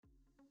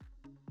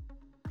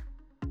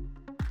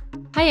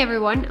Hi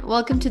everyone,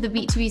 welcome to the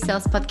B2B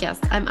Sales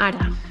Podcast. I'm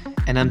Ada.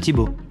 And I'm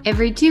Thibaut.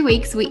 Every 2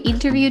 weeks, we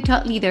interview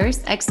top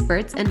leaders,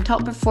 experts, and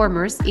top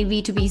performers in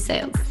B2B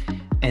sales.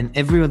 And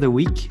every other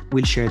week,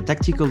 we'll share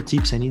tactical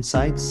tips and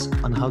insights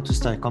on how to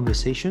start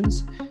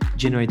conversations,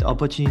 generate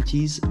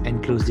opportunities,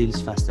 and close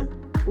deals faster.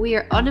 We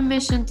are on a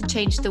mission to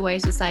change the way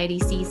society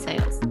sees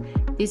sales.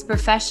 This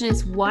profession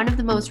is one of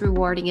the most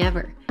rewarding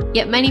ever.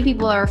 Yet many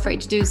people are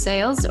afraid to do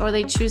sales, or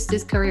they choose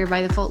this career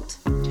by default.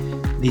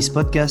 This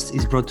podcast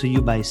is brought to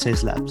you by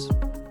Sales Labs.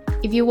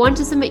 If you want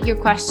to submit your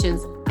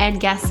questions and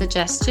guest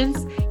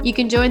suggestions, you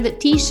can join the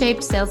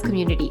T-shaped sales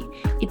community.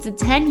 It's a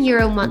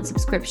 €10 month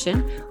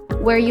subscription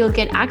where you'll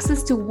get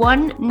access to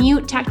one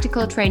new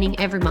tactical training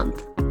every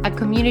month, a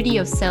community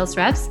of sales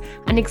reps,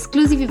 and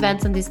exclusive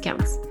events and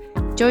discounts.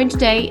 Join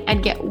today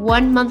and get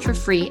 1 month for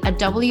free at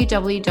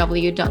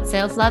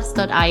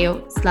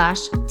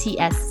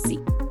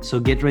www.saleslabs.io/TSC. So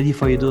get ready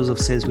for your dose of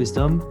sales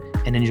wisdom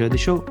and enjoy the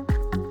show.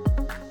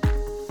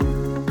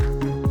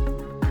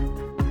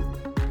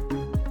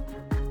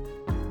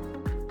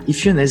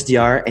 If you're an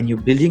SDR and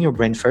you're building your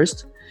brand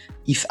first,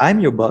 if I'm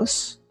your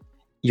boss,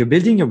 you're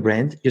building your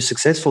brand, you're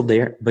successful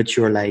there, but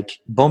you're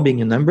like bombing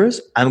your numbers,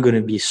 I'm going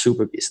to be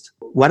super pissed.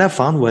 What I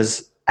found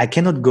was I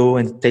cannot go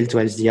and tell to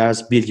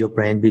SDRs, build your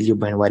brand,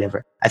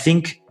 whatever. I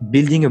think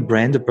building a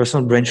brand, a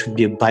personal brand should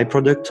be a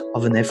byproduct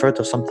of an effort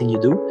of something you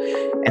do.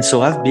 And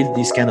so I've built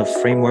this kind of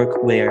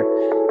framework where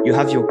you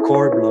have your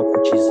core block,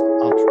 which is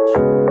outreach.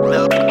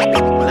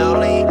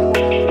 Lowly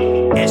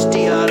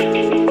SDR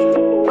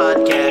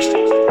podcast.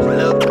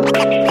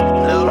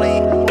 Lowly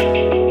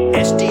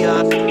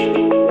SDR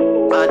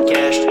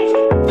podcast.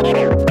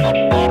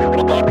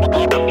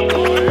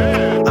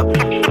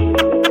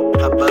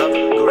 Above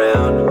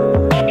ground.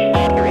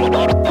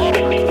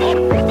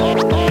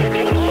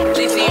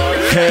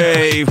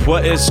 Hey,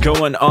 what is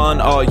going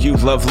on, all you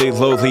lovely,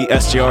 lowly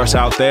SDRs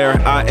out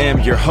there? I am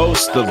your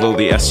host, the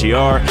Lowly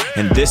SDR,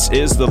 and this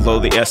is the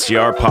Lowly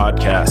SDR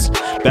podcast.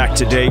 Back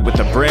today with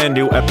a brand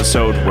new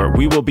episode where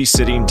we will be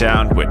sitting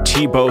down with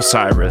Thibaut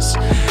Souyris,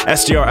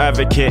 SDR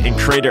advocate and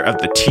creator of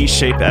the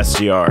T-Shape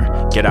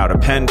SDR. Get out a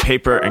pen,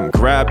 paper, and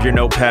grab your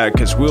notepad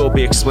because we will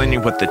be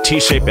explaining what the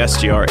T-Shape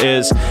SDR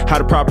is, how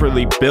to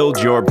properly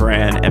build your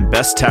brand, and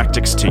best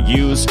tactics to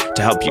use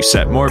to help you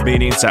set more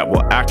meetings that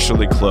will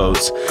actually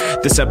close.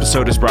 This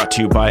episode is brought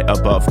to you by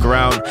Above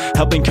Ground,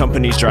 helping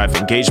companies drive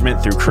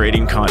engagement through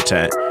creating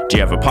content. Do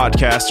you have a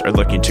podcast or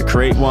looking to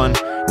create one?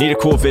 Need a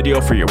cool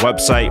video for your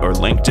website or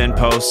LinkedIn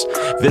posts?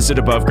 Visit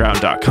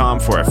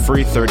aboveground.com for a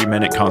free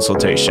 30-minute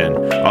consultation.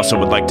 Also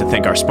would like to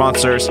thank our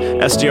sponsors,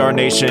 SDR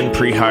Nation,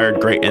 Pre-Hired,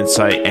 Great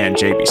Insight, and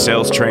JB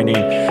Sales Training.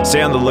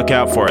 Stay on the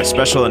lookout for a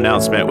special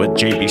announcement with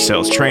JB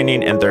Sales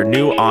Training and their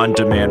new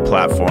on-demand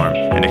platform,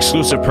 and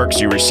exclusive perks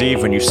you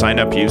receive when you sign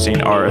up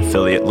using our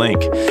affiliate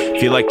link.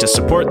 If you'd like to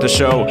support the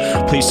show,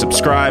 please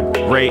subscribe,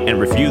 rate, and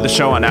review the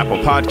show on Apple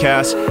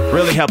Podcasts.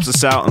 Really helps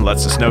us out and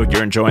lets us know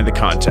you're enjoying the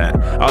content.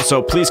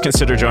 Also, please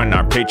consider joining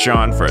our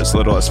Patreon for as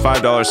little as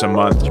 $5 a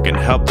month. You can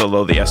help the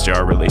Lowly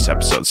SDR release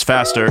episodes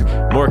faster,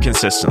 more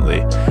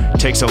consistently. It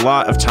takes a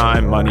lot of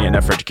time, money, and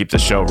effort to keep the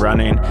show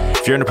running.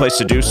 If you're in a place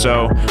to do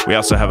so, we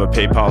also have a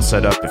PayPal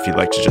set up if you'd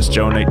like to just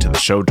donate to the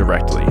show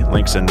directly.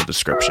 Links in the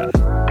description.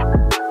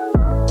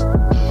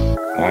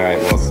 All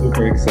right, well,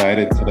 super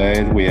excited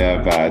today. We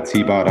have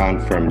Thibaut on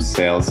from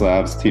Sales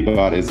Labs.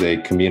 Thibaut is a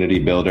community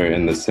builder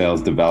in the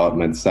sales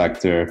development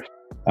sector.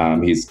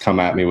 He's come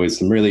at me with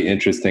some really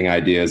interesting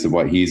ideas of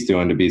what he's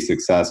doing to be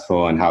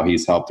successful and how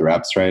he's helped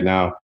reps right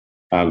now.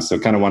 So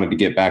kind of wanted to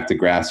get back to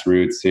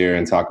grassroots here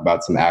and talk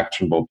about some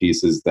actionable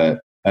pieces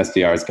that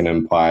SDRs can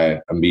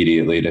apply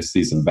immediately to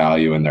see some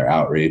value in their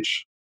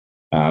outreach.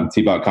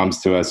 Thibaut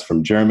comes to us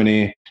from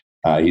Germany.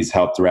 He's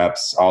helped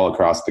reps all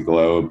across the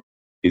globe.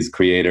 He's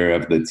creator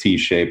of the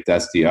T-shaped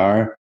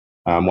SDR.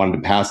 Wanted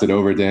to pass it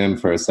over to him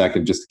for a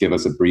second just to give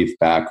us a brief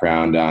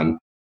background on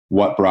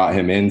what brought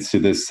him into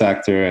this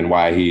sector and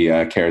why he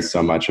cares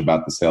so much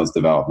about the sales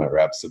development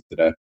reps of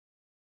today.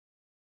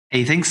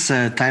 Hey, thanks,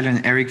 Tyler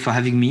and Eric, for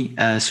having me.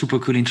 Super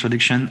cool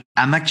introduction.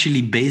 I'm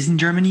actually based in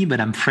Germany,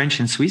 but I'm French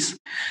and Swiss.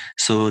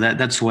 So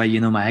that's why,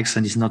 my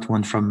accent is not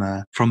one from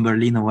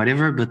Berlin or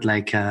whatever, but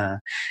I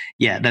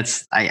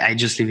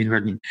just live in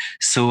Berlin.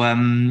 So,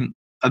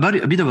 a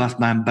bit about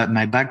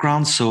my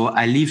background. So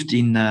I lived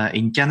in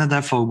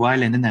Canada for a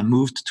while, and then I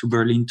moved to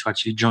Berlin to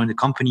actually join the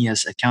company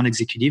as account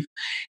executive.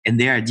 And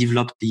there I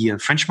developed the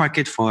French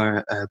market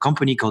for a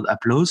company called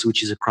Applause,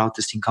 which is a crowd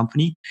testing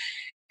company.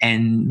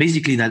 And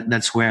basically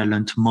that's where I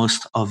learned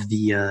most of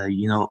the,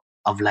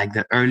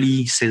 the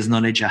early sales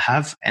knowledge I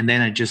have. And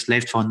then I just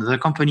left for another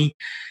company,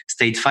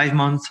 stayed 5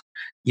 months,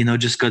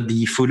 just got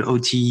the full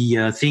OT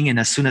thing. And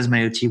as soon as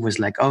my OT was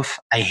off,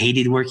 I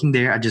hated working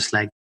there. I just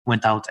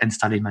went out and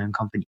started my own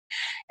company.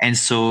 And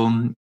so,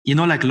 a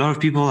lot of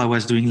people, I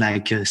was doing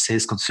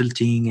sales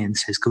consulting and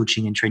sales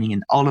coaching and training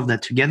and all of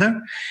that together.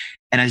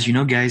 And as you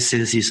know, guys,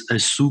 sales is a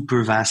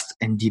super vast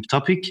and deep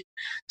topic.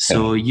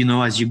 So, you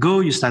know, as you go,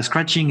 you start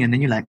scratching and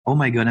then you're like, oh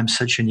my God, I'm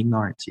such an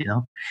ignorant, you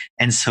know?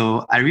 And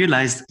so I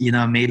realized, you know,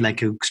 I made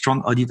like a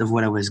strong audit of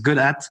what I was good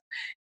at.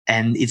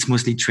 And it's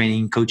mostly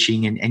training,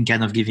 coaching, and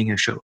kind of giving a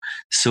show.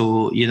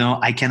 So, you know,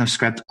 I kind of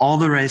scrapped all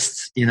the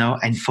rest, you know,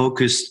 and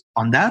focused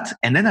on that.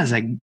 And then as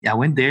I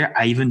went there,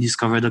 I even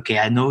discovered, okay,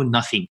 I know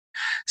nothing.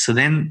 So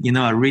then, you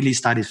know, I really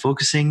started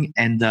focusing,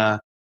 and I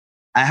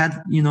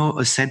had, you know,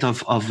 a set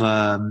of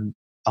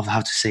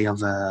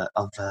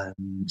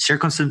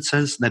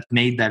circumstances that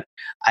made that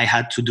I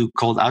had to do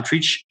cold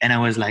outreach. And I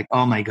was like,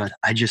 oh my God,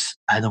 I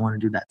don't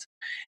want to do that.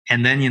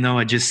 And then, you know,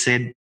 I just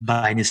said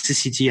by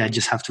necessity, I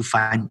just have to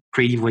find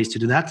creative ways to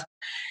do that.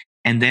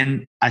 And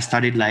then I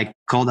started like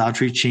cold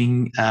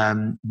outreaching,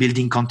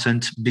 building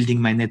content,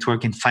 building my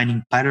network, and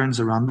finding patterns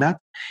around that.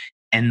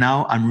 And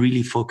now I'm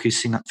really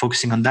focusing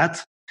on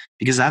that,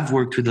 because I've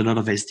worked with a lot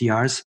of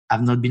SDRs.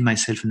 I've not been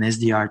myself an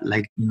SDR,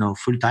 like, you know,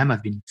 full time.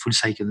 I've been full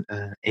cycle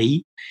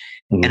AE.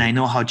 Mm-hmm. And I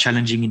know how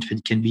challenging it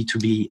can be to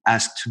be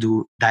asked to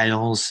do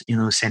dials, you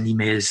know, send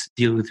emails,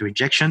 deal with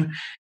rejection,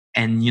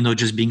 and, you know,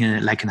 just being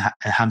a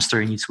hamster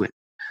in its wheel.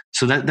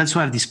 So that's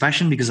why I have this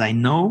passion, because I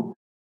know,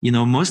 you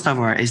know, most of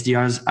our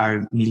SDRs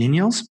are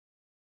millennials,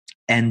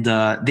 and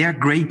they are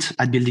great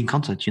at building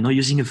content, you know,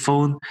 using a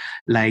phone,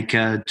 like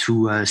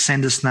to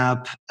send a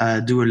snap,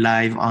 do a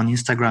live on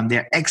Instagram.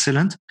 They're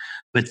excellent,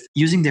 but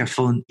using their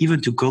phone, even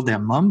to call their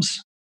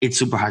moms, it's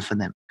super hard for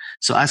them.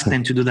 So ask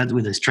them to do that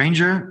with a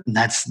stranger.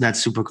 That's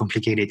super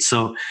complicated.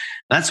 So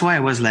that's why I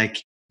was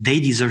like, they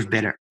deserve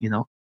better, you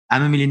know.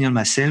 I'm a millennial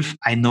myself.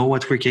 I know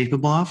what we're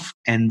capable of.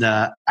 And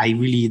I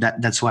really,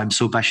 that's why I'm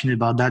so passionate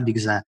about that,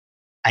 because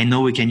I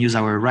know we can use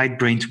our right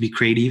brain to be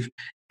creative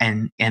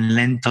and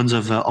land tons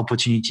of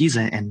opportunities.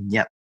 And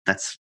yeah,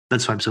 that's why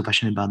I'm so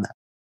passionate about that.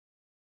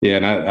 Yeah,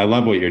 and I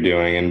love what you're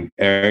doing. And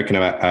Eric and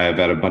I have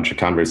had a bunch of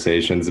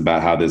conversations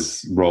about how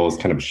this role is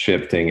kind of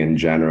shifting in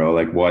general,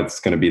 like what's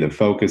going to be the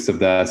focus of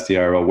the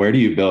SDR role. Where do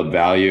you build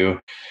value?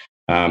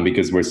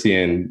 Because we're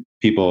seeing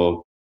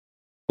people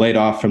laid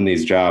off from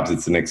these jobs.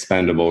 It's an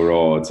expendable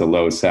role. It's a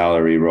low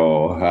salary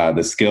role.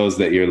 The skills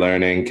that you're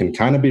learning can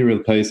kind of be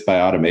replaced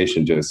by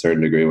automation to a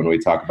certain degree when we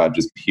talk about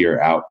just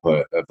pure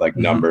output of like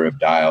number of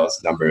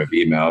dials, number of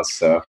emails.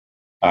 So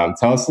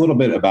tell us a little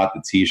bit about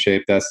the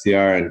T-shaped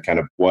SDR and kind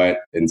of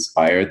what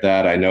inspired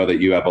that. I know that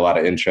you have a lot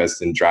of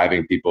interest in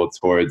driving people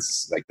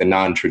towards like the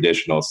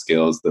non-traditional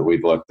skills that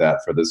we've looked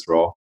at for this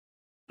role.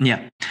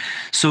 Yeah.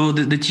 So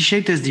the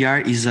T-shaped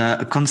SDR is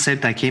a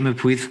concept I came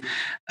up with.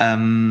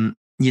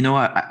 You know,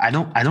 I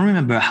don't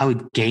remember how it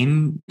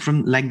came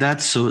from like that.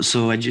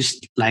 So I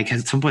just like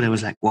at some point I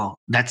was like, wow,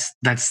 that's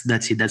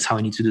it. That's how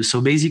I need to do.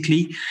 So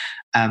basically,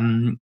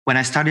 when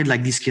I started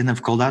like this kind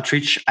of cold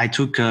outreach, I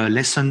took a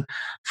lesson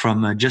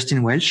from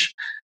Justin Welch,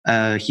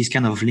 his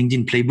kind of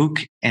LinkedIn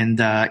playbook, and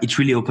it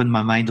really opened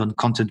my mind on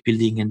content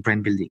building and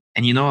brand building.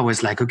 And, you know, I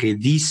was like, okay,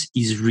 this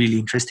is really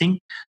interesting.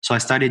 So I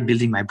started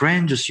building my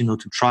brand just, you know,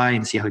 to try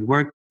and see how it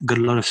worked. Got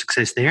a lot of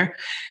success there.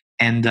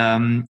 And,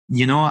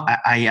 you know,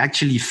 I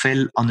actually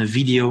fell on a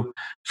video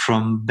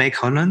from Beck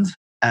Holland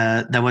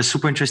that was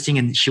super interesting.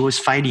 And she was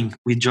fighting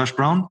with Josh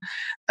Brown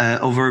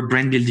over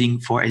brand building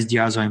for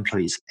SDRs or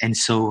employees. And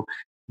so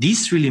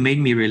this really made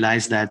me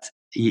realize that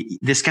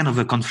there's kind of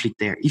a conflict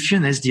there. If you're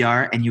an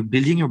SDR and you're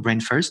building your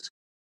brand first,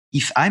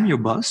 if I'm your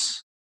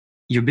boss,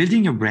 you're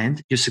building your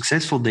brand, you're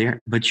successful there,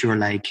 but you're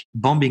like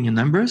bombing your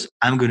numbers,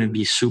 I'm going to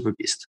be super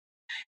pissed.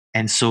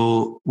 And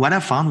so what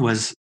I found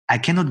was, I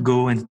cannot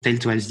go and tell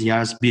to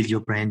SDRs, build your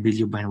brand,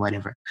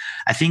 whatever.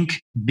 I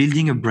think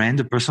building a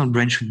brand, a personal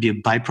brand, should be a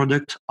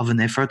byproduct of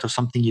an effort of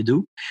something you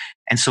do.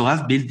 And so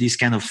I've built this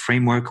kind of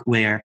framework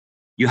where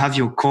you have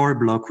your core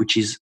block, which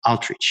is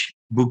outreach,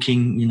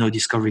 booking, you know,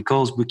 discovery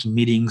calls, booking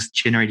meetings,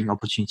 generating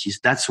opportunities.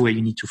 That's where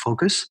you need to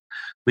focus.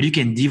 But you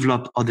can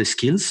develop other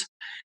skills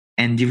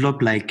and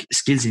develop like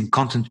skills in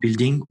content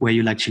building, where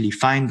you'll actually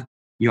find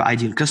your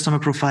ideal customer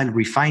profile,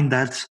 refine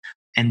that,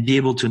 and be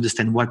able to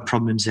understand what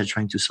problems they're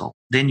trying to solve.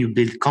 Then you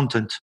build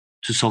content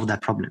to solve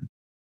that problem.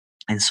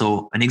 And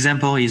so an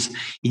example is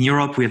in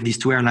Europe, we have these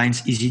two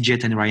airlines,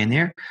 EasyJet and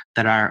Ryanair,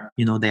 that are,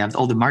 you know, they have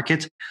all the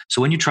market.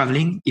 So when you're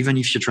traveling, even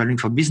if you're traveling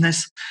for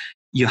business,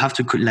 you have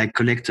to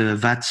collect a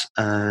VAT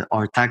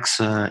or tax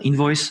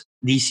invoice.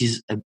 This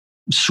is a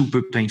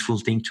super painful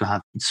thing to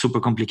have. It's super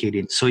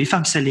complicated. So if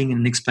I'm selling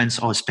an expense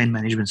or spend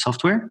management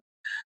software,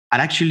 I'll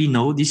actually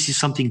know this is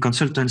something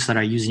consultants that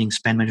are using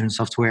spend management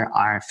software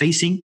are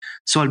facing.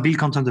 So I'll build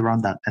content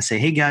around that. I say,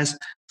 hey guys,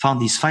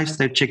 found this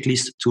 5-step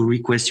checklist to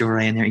request your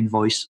Ryanair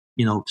invoice,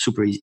 you know,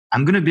 super easy.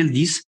 I'm going to build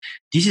this.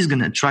 This is going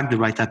to attract the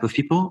right type of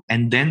people.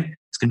 And then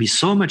it's going to be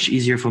so much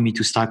easier for me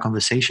to start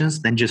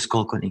conversations than just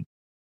cold calling.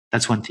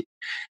 That's one thing.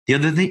 The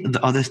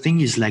other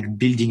thing is like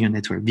building your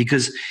network,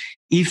 because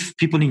if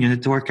people in your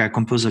network are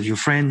composed of your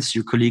friends,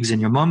 your colleagues,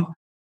 and your mom,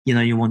 you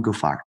know, you won't go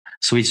far.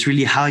 So it's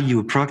really how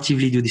you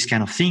proactively do this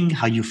kind of thing,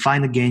 how you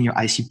find again your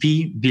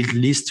ICP, build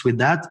lists with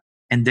that,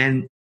 and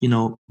then, you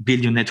know,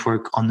 build your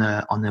network on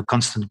a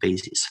constant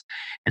basis.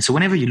 And so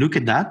whenever you look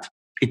at that,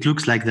 it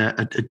looks like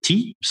a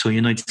T. So,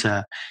 it's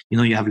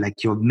you have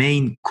like your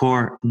main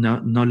core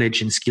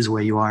knowledge and skills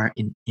where you are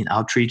in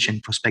outreach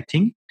and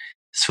prospecting.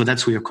 So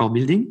that's where your core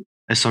building,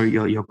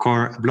 your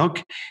core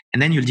block.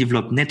 And then you'll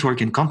develop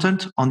network and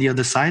content on the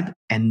other side.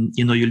 And,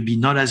 you'll be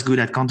not as good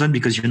at content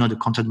because you're not a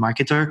content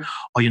marketer,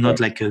 or you're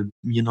not like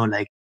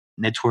like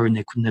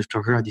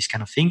networker, this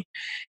kind of thing.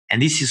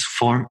 And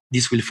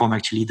this will form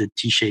actually the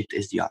T-shaped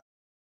SDR.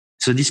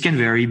 So this can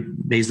vary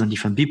based on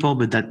different people,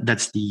 but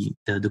that's the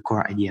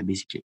core idea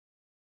basically.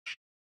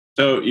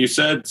 So you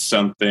said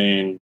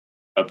something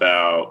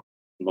about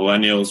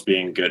millennials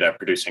being good at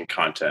producing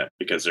content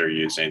because they're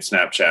using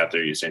Snapchat,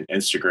 they're using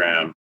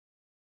Instagram.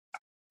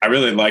 I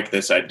really like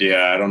this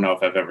idea. I don't know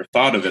if I've ever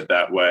thought of it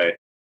that way,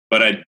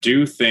 but I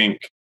do think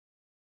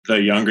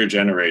the younger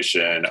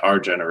generation, our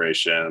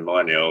generation,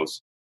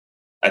 millennials,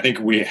 I think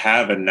we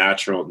have a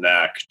natural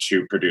knack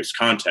to produce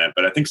content,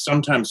 but I think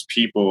sometimes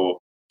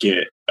people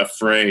get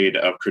afraid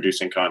of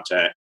producing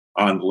content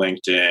on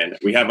LinkedIn.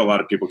 We have a lot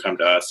of people come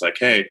to us like,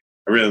 hey,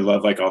 I really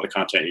love like all the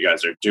content you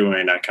guys are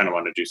doing. I kind of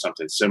want to do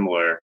something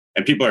similar.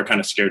 And people are kind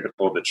of scared to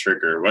pull the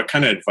trigger. What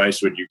kind of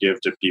advice would you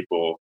give to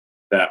people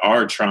that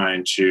are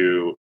trying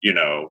to,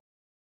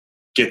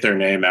 get their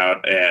name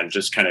out and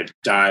just kind of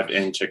dive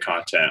into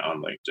content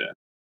on LinkedIn?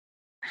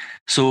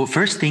 So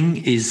first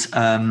thing is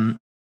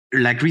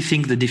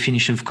rethink the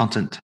definition of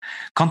content.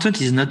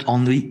 Content is not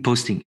only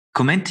posting.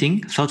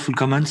 Commenting, thoughtful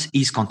comments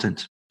is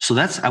content. So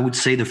that's, I would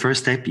say, the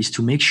first step is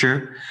to make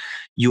sure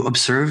you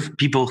observe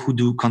people who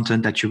do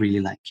content that you really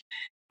like.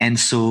 And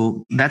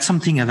so that's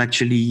something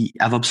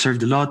I've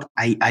observed a lot.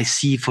 I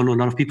follow a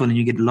lot of people, and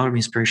you get a lot of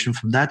inspiration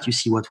from that. You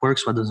see what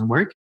works, what doesn't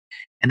work.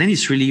 And then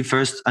it's really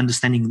first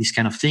understanding this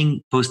kind of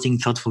thing, posting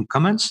thoughtful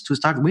comments to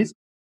start with.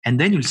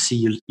 And then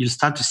you'll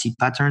start to see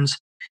patterns,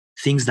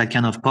 things that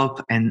kind of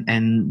pop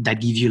and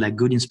that give you like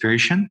good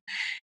inspiration.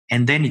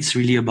 And then it's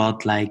really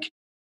about like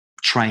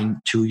trying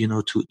to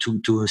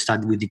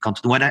start with the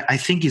content. What I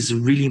think is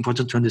really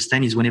important to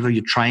understand is whenever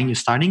you're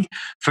starting,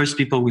 first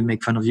people will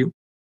make fun of you.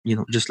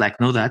 Just like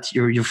know that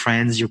your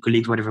friends, your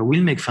colleagues, whatever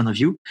will make fun of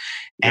you,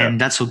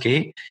 and that's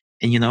okay.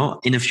 And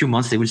in a few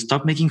months they will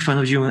stop making fun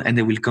of you, and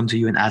they will come to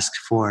you and ask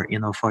for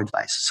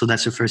advice. So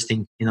that's the first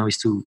thing, is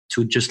to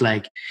just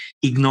like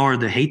ignore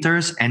the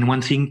haters. And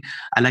one thing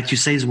I like to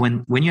say is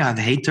when you have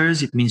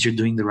haters, it means you're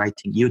doing the right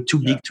thing. You're too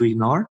big to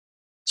ignore.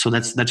 So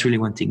that's really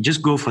one thing.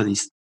 Just go for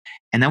this.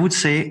 And I would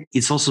say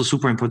it's also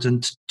super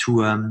important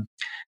to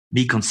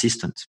be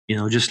consistent.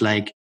 Just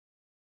like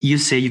you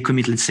say you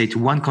commit, let's say, to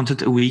one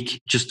content a week,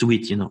 just do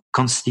it.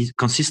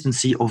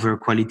 Consistency over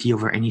quality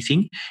over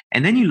anything.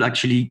 And then you'll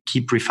actually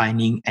keep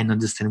refining and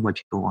understand what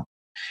people want.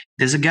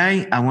 There's a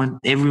guy I want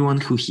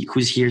everyone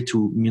who's here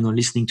to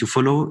listening to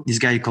follow. This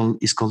guy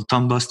is called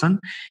Tom Boston.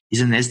 He's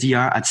an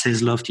SDR at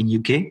SalesLoft in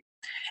UK.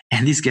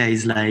 And this guy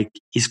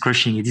he's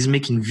crushing it. He's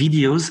making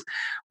videos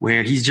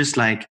where he's just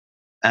like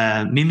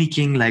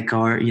mimicking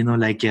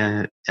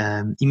imitating,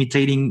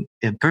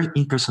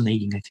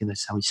 impersonating, I think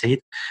that's how we say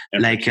it,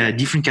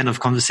 different kind of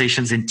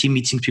conversations and team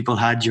meetings people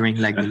had during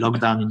like the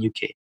lockdown in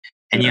UK.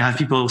 And you have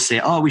people say,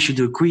 oh, we should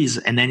do a quiz.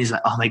 And then he's like,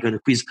 oh my God, a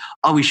quiz.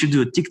 Oh, we should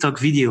do a TikTok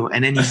video.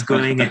 And then he's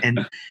going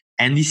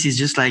and this is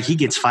just like, he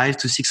gets 500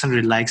 to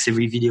 600 likes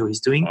every video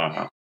he's doing.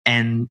 Uh-huh.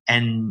 And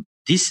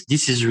this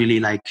is really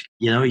like,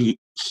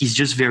 he's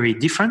just very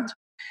different,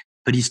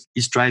 but he's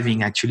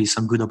driving actually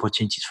some good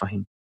opportunities for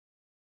him.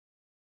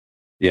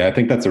 Yeah, I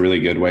think that's a really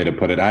good way to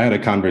put it. I had a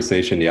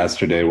conversation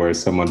yesterday where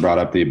someone brought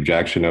up the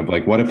objection of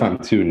like, what if I'm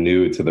too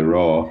new to the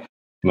role?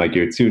 I'm like,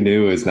 you're too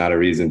new is not a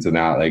reason to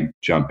not like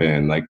jump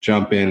in. Like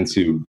jump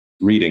into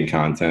reading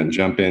content,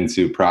 jump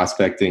into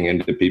prospecting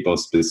into people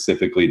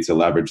specifically to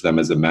leverage them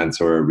as a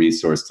mentor or a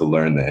resource to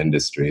learn the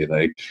industry.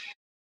 Like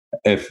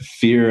if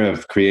fear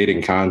of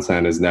creating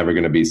content is never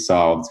going to be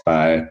solved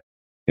by,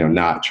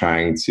 not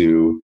trying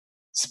to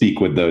speak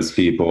with those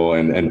people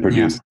and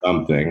produce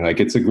something. Like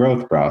it's a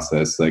growth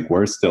process. Like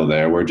we're still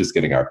there. We're just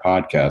getting our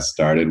podcast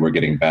started. We're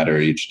getting better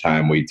each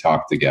time we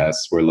talk to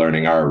guests. We're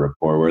learning our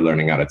rapport. We're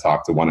learning how to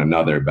talk to one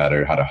another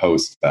better, how to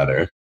host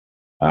better.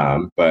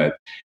 But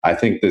I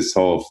think this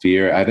whole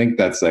fear, I think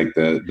that's like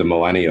the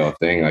millennial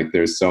thing. Like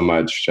there's so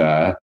much,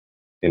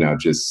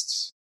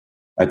 just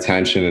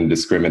attention and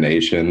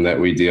discrimination that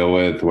we deal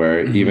with,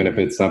 where even if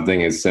it's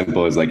something as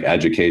simple as like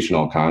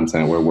educational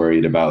content, we're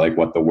worried about like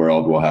what the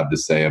world will have to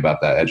say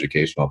about that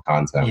educational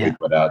content we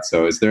put out.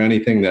 So is there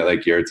anything that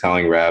like you're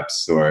telling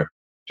reps or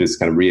just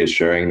kind of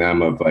reassuring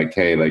them of like,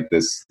 hey, like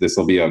this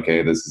will be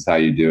okay. This is how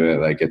you do it.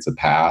 Like it's a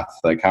path.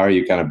 Like how are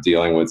you kind of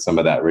dealing with some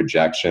of that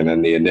rejection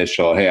and the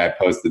initial, hey, I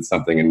posted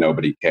something and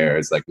nobody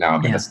cares. Like now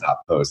I'm going to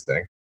stop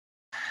posting.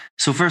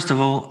 So first of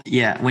all,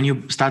 when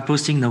you start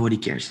posting, nobody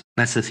cares.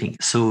 That's the thing.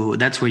 So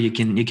that's where you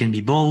can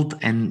be bold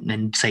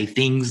and say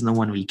things no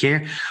one will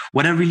care.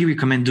 What I really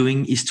recommend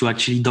doing is to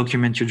actually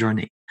document your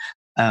journey.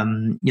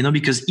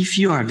 Because if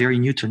you are very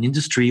new to an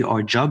industry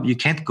or job, you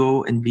can't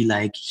go and be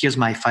like, here's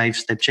my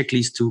 5-step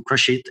checklist to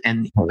crush it.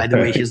 And by the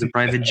way, here's the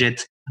private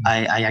jet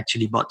I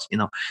actually bought.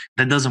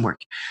 That doesn't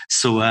work.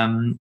 So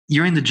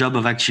you're in the job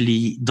of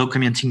actually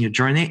documenting your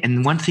journey.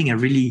 And one thing I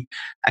really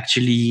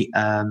actually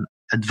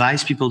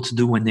advise people to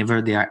do whenever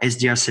they are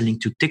SDR selling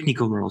to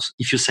technical roles,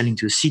 if you're selling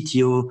to a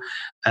CTO,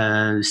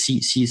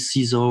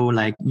 CISO,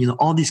 like,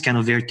 all these kind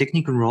of very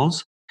technical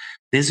roles,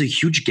 there's a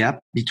huge gap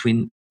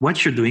between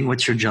what you're doing,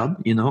 what's your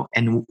job,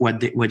 and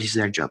what is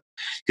their job.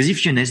 Because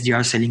if you're an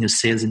SDR selling a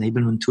sales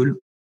enablement tool,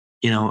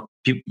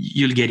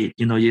 you'll get it.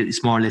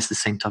 It's more or less the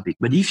same topic.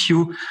 But if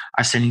you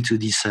are selling to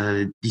this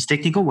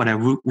technical, what I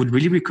would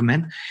really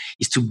recommend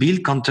is to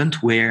build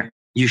content where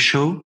you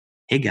show,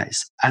 hey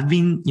guys, I've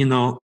been,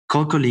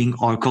 cold calling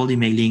or cold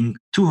emailing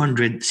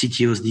 200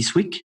 CTOs this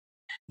week.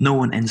 No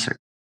one answered.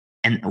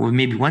 Or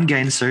maybe one guy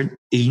answered,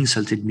 he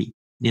insulted me.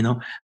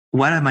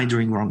 What am I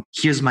doing wrong?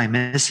 Here's my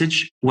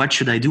message. What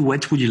should I do?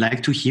 What would you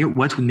like to hear?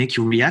 What would make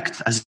you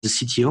react as the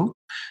CTO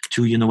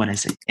to, what I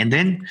say? And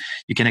then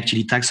you can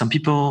actually tag some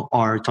people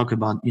or talk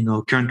about,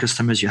 current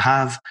customers you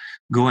have,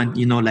 go and,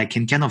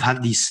 and kind of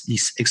have this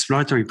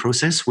exploratory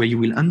process where you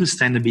will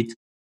understand a bit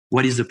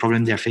what is the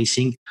problem they're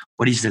facing,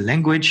 what is the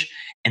language,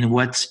 and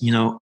what's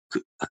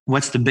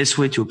the best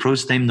way to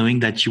approach them,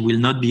 knowing that you will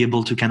not be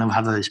able to kind of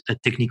have a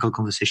technical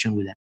conversation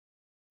with them.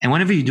 And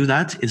whenever you do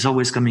that, it's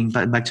always coming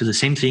back to the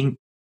same thing.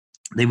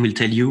 They will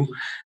tell you,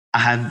 I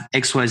have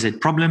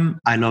XYZ problem.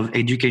 I love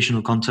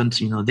educational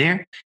content,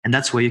 there. And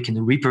that's where you can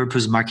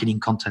repurpose marketing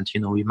content.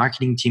 Your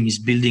marketing team is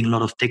building a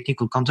lot of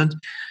technical content.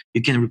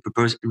 You can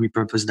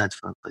repurpose that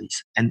for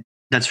this. And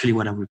that's really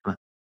what I would recommend.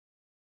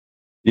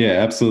 Yeah,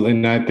 absolutely.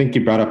 And I think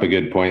you brought up a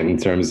good point in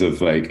terms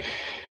of like,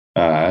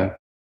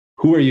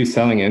 who are you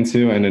selling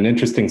into? And an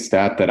interesting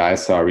stat that I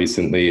saw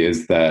recently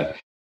is that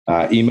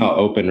email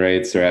open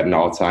rates are at an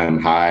all-time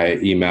high.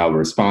 Email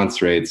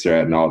response rates are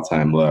at an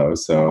all-time low.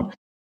 So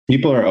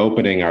people are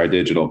opening our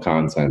digital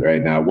content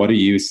right now. What are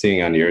you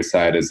seeing on your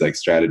side as like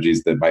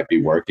strategies that might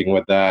be working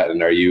with that?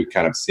 And are you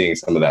kind of seeing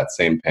some of that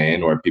same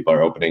pain where people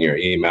are opening your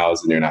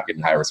emails and you're not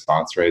getting high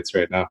response rates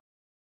right now?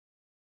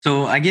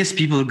 So I guess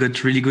people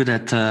got really good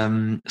at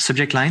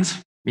subject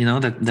lines.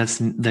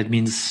 That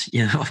means,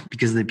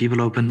 because the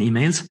people open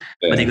emails,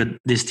 but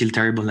they're still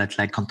terrible at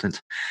like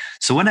content.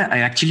 So what I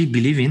actually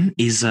believe in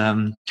is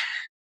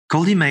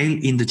cold email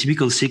in the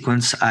typical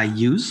sequence I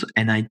use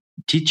and I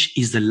teach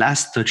is the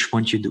last touch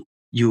point you do.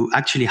 You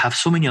actually have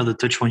so many other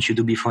touch points you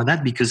do before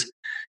that, because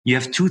you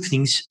have two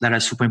things that are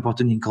super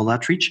important in cold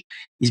outreach,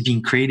 is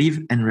being creative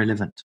and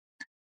relevant.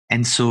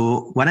 And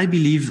so what I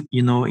believe,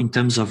 in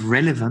terms of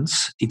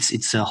relevance,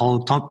 it's a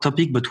whole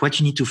topic, but what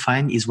you need to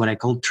find is what I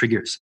call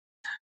triggers.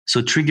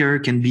 So trigger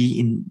can be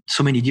in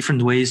so many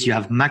different ways. You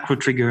have macro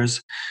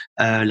triggers,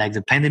 like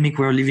the pandemic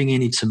we're living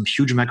in. It's a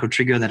huge macro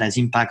trigger that has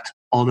impact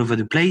all over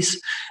the place.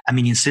 I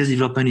mean, in sales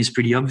development, it's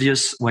pretty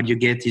obvious. What you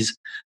get is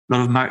a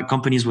lot of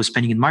companies were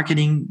spending in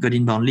marketing, got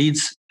inbound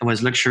leads. It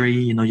was luxury.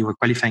 You were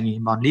qualifying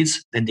inbound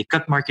leads. Then they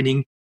cut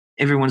marketing.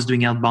 Everyone's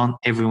doing outbound.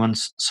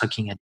 Everyone's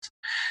sucking at it.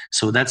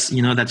 So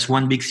that's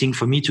one big thing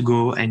for me to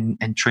go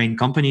and train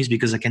companies,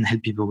 because I can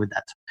help people with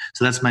that.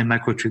 So that's my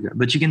macro trigger.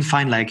 But you can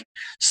find like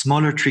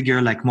smaller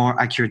trigger, like more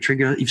accurate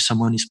trigger. If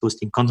someone is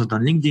posting content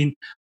on LinkedIn,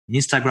 on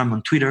Instagram,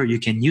 on Twitter, you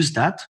can use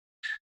that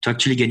to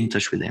actually get in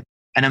touch with them.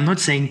 And I'm not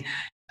saying,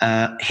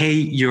 hey,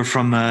 you're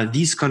from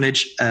this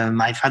college,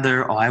 my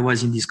father, or I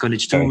was in this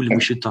college too. Okay.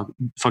 We should talk.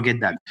 Forget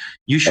that.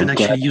 You should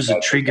actually use a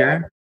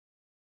trigger.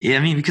 Yeah, I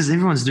mean, because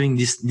everyone's doing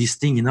this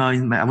thing,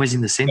 I was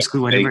in the same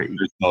school, whatever.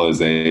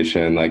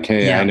 Personalization, like,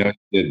 hey, I know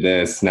you did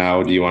this.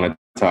 Now, do you want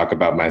to talk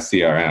about my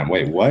CRM?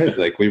 Wait, what?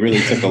 Like, we really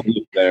took a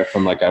leap there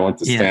from like, I went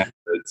to Stanford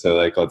to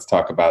like, let's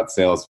talk about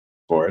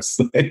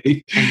Salesforce.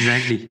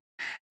 Exactly.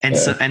 And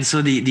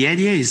so the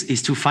idea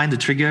is to find the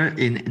trigger.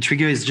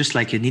 Trigger is just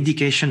like an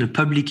indication, a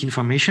public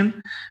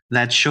information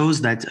that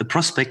shows that a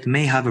prospect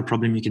may have a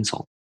problem you can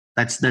solve.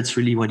 That's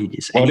really what it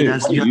is. What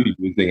are you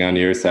using on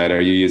your side?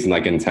 Are you using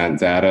like intent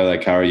data?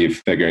 Like, how are you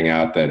figuring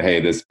out that, hey,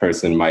 this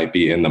person might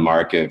be in the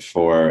market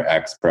for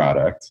X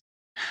product?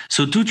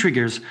 So two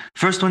triggers.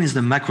 First one is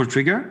the macro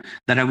trigger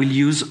that I will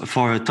use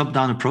for a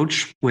top-down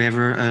approach,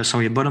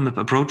 a bottom-up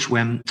approach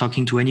where I'm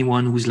talking to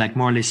anyone who's like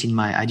more or less in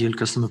my ideal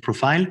customer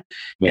profile.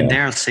 Yeah. And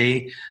there I'll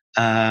say,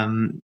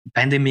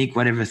 pandemic,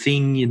 whatever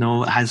thing,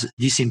 has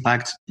this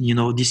impact,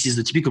 this is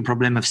the typical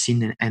problem I've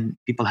seen and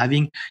people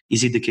having.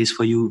 Is it the case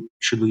for you?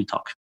 Should we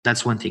talk?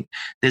 That's one thing.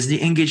 There's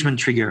the engagement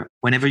trigger.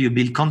 Whenever you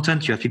build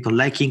content, you have people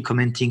liking,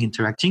 commenting,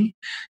 interacting.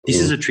 This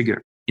is a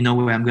trigger.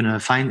 Where I'm going to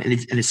find,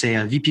 let's say,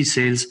 a VP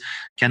sales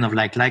kind of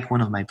like one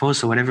of my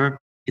posts or whatever.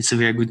 It's a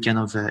very good kind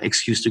of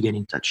excuse to get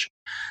in touch.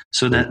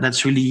 So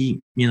that's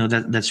really,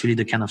 that's really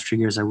the kind of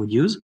triggers I would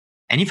use.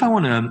 And if I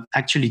want to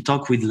actually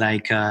talk with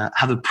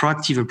have a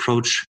proactive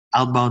approach,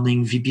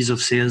 outbounding VPs of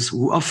sales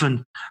who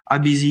often are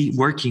busy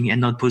working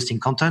and not posting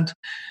content,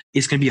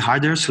 it's going to be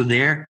harder. So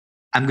there,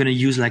 I'm going to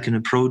use like an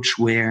approach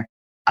where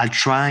I'll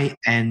try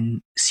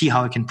and see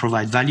how I can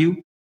provide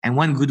value. And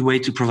one good way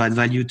to provide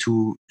value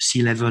to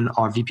C-level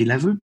or VP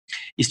level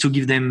is to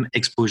give them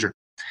exposure.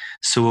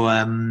 So,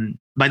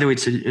 by the way,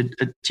 it's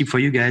a tip for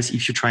you guys.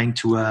 If you're trying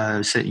to,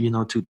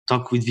 to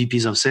talk with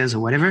VPs of sales or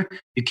whatever,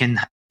 you can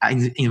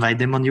invite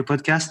them on your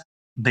podcast.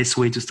 best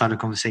way to start a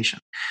conversation.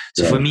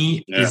 So Right. for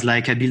me, it's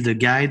like I built a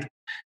guide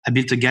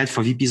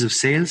for VPs of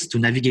sales to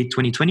navigate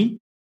 2020.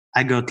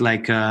 I got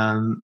like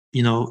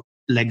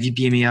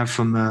VP EMEA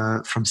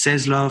from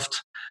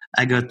SalesLoft.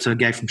 I got a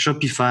guy from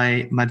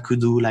Shopify, Matt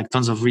Kudu, like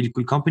tons of really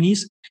cool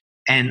companies.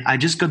 And I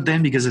just got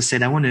them because I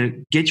said, I want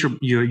to get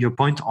your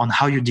point on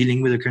how you're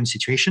dealing with the current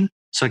situation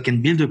so I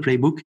can build a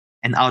playbook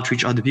and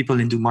outreach other people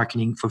and do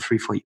marketing for free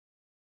for you.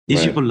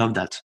 These people love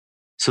that.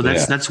 So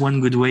that's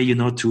one good way,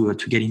 to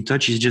get in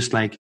touch is just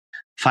like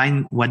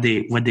find what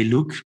they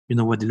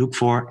look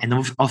for. And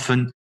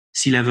often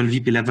C-level,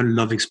 VP level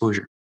love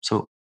exposure.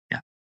 So yeah.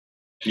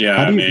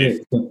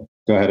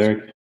 Go ahead,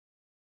 Eric.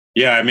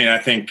 Yeah, I mean, I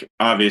think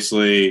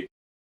obviously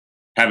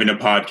having a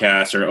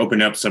podcast or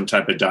open up some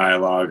type of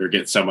dialogue or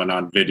get someone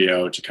on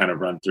video to kind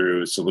of run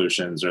through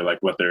solutions or like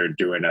what they're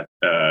doing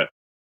at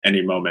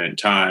any moment in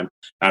time.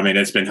 I mean,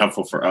 it's been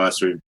helpful for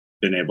us. We've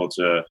been able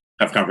to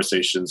have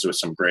conversations with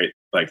some great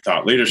like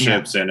thought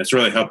leaderships, and it's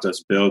really helped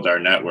us build our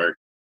network.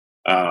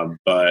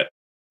 But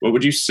what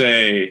would you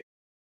say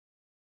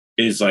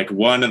is like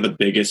one of the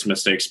biggest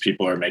mistakes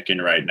people are making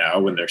right now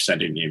when they're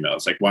sending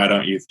emails? Like, why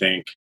don't you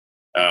think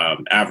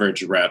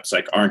average reps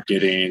like aren't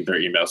getting their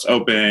emails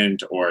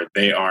opened or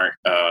they aren't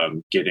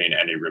getting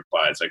any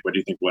replies? Like, what do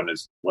you think one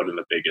of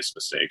the biggest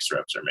mistakes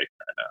reps are making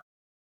right now?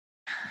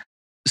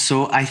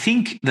 So I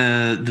think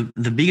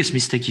the biggest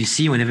mistake you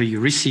see whenever you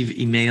receive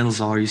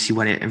emails or you see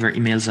whatever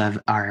emails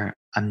are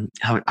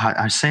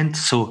sent.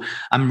 So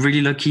I'm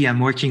really lucky. I'm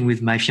working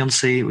with my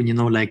fiance.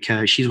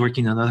 She's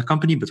working in another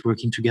company, but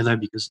working together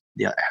because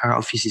her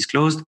office is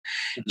closed.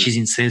 Mm-hmm. She's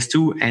in sales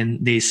too, and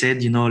they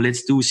said,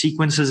 let's do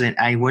sequences. And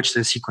I watched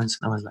the sequence,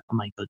 and I was like, oh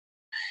my god,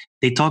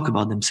 they talk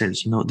about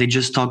themselves. They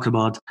just talk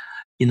about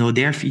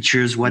their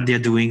features, what they're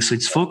doing. So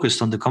it's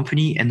focused on the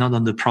company and not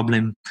on the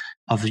problem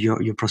of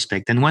your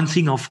prospect. And one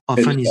thing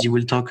often is you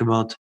will talk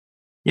about.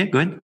 Yeah, go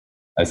ahead.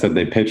 I said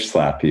they pitch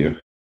slap you.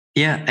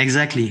 Yeah,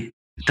 exactly.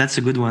 That's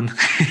a good one.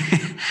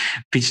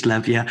 Pitch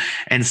slap, yeah.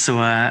 And so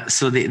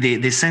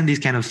they send this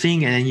kind of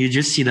thing, and then you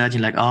just see that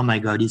you're like, oh my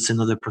god, it's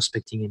another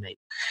prospecting email.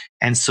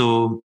 And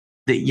so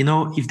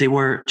if they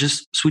were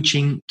just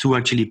switching to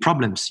actually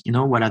problems,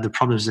 what are the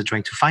problems they're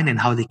trying to find and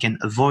how they can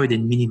avoid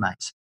and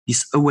minimize.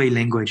 This away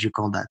language, you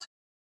call that.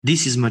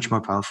 This is much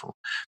more powerful.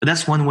 But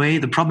that's one way.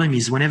 The problem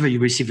is whenever you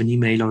receive an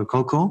email or a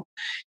call,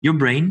 your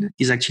brain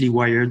is actually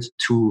wired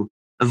to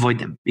avoid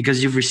them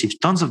because you've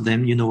received tons of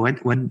them. You know what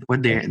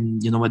they're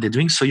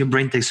doing. So your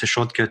brain takes a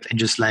shortcut and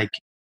just like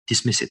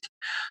dismiss it.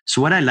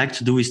 So what I like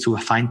to do is to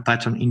find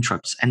pattern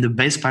interrupts. And the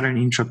best pattern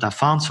interrupt I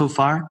found so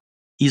far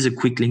is a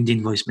quick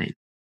LinkedIn voicemail.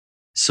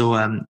 So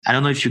I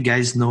don't know if you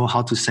guys know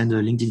how to send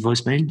a LinkedIn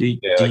voicemail.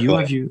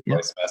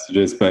 Voice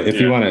messages? But if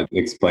you want to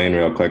explain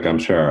real quick, I'm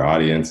sure our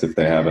audience, if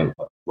they haven't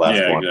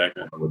left one,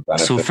 exactly. would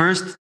benefit. So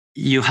first,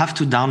 you have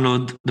to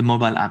download the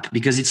mobile app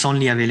because it's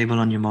only available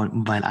on your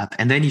mobile app.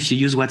 And then if you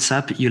use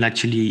WhatsApp, you'll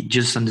actually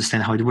just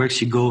understand how it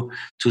works. You go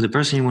to the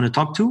person you want to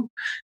talk to,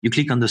 you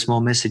click on the small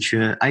message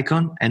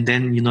icon, and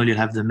then you'll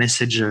have the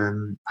message,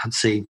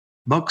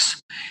 box.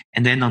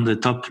 And then on the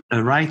top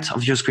right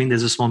of your screen,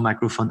 there's a small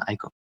microphone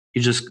icon.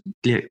 You just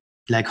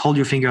hold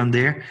your finger on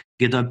there,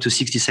 get up to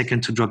 60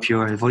 seconds to drop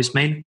your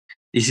voicemail.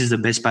 This is the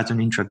best pattern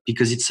interrupt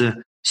because it's a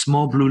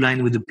small blue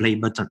line with a play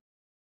button.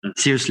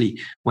 Seriously,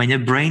 when your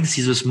brain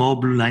sees a small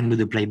blue line with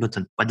a play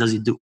button, what does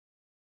it do?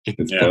 It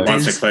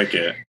wants to click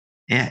it.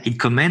 Yeah, it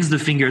commands the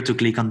finger to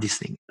click on this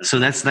thing. So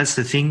that's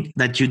the thing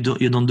that you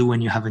don't do when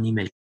you have an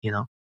email,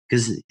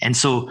 And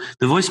so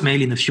the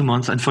voicemail in a few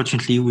months,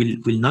 unfortunately,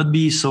 will not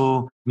be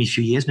so, in a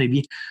few years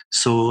maybe,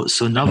 so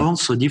novel,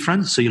 so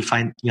different. So you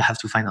have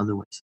to find other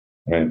ways.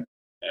 Right.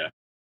 Yeah.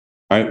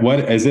 All right. What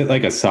is it,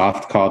 like a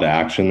soft call to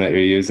action that you're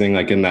using?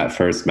 Like in that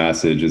first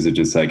message, is it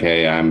just like,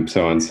 hey, I'm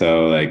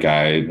so-and-so, like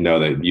I know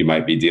that you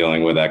might be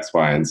dealing with X,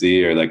 Y, and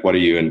Z, or like what are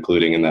you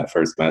including in that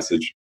first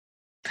message?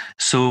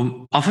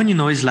 So often,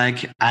 it's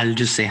like, I'll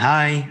just say,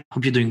 hi,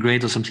 hope you're doing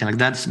great or something like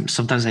that.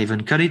 Sometimes I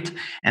even cut it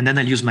and then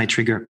I'll use my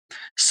trigger.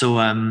 So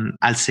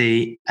I'll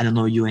say, I don't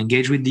know, you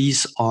engage with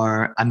this,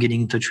 or I'm getting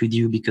in touch with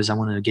you because I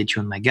want to get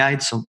you on my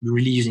guide. So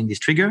really using this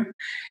trigger.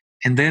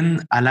 And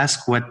then I'll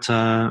ask what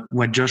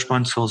Josh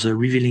Ponce calls a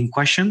revealing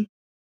question,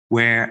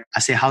 where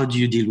I say, how do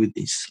you deal with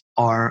this?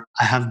 Or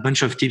I have a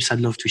bunch of tips I'd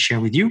love to share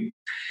with you.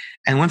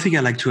 And one thing I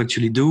like to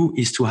actually do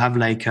is to have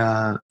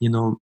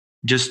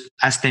just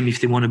ask them if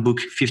they want to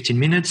book 15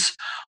 minutes.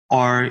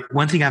 Or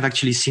one thing I've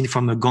actually seen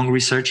from a Gong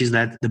research is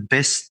that the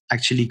best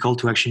actually call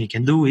to action you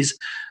can do is,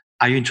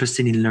 are you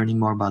interested in learning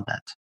more about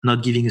that?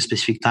 Not giving a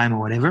specific time or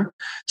whatever.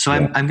 So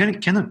yeah. I'm going to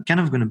kind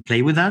of going to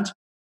play with that.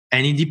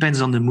 And it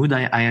depends on the mood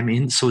I am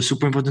in. So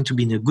super important to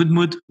be in a good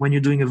mood when you're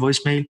doing a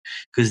voicemail,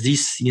 because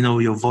this,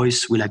 your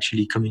voice will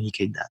actually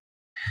communicate that.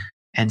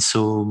 And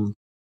so,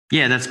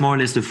 yeah, that's more or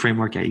less the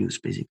framework I use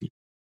basically.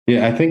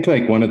 Yeah, I think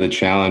like one of the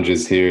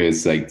challenges here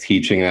is like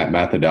teaching that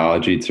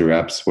methodology to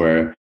reps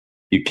where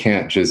you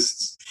can't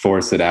just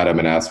force it at them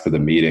and ask for the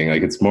meeting.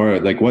 Like it's more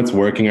like what's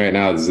working right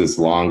now is this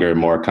longer,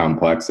 more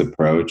complex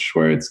approach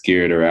where it's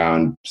geared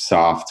around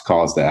soft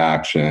calls to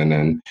action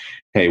and,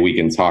 hey, we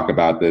can talk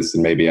about this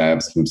and maybe I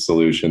have some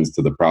solutions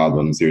to the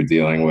problems you're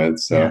dealing with.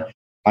 So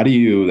how do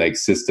you like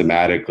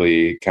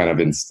systematically kind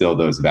of instill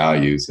those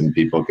values in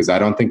people? Because I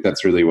don't think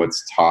that's really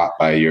what's taught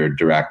by your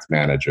direct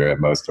manager at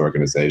most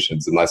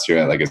organizations, unless you're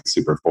at like a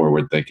super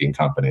forward-thinking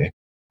company.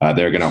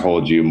 They're going to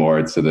hold you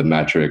more to the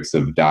metrics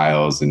of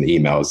dials and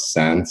emails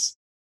sent.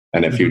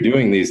 And if you're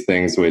doing these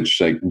things, which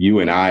like you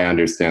and I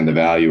understand the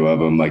value of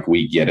them, like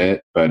we get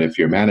it. But if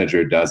your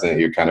manager doesn't,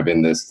 you're kind of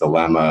in this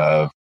dilemma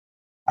of,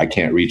 I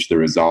can't reach the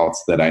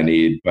results that I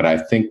need, but I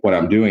think what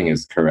I'm doing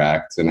is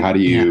correct. And how do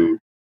you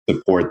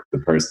support the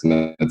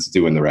person that's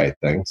doing the right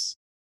things?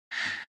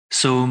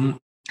 So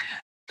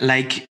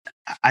like,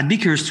 I'd be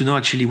curious to know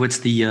actually what's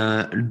the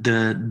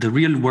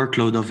real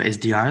workload of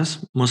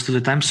SDRs most of the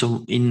time.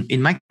 So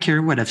in my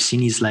career, what I've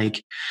seen is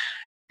like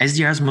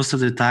SDRs most of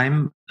the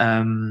time,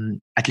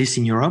 at least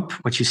in Europe,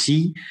 what you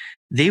see,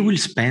 they will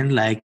spend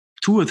like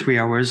 2 or 3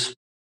 hours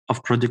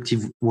of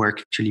productive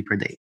work actually per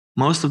day.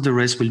 Most of the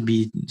rest will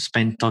be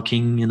spent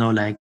talking,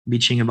 like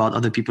bitching about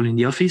other people in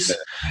the office,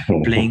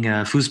 playing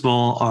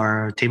football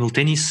or table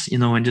tennis,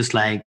 and just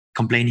like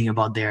complaining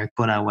about their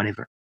quota or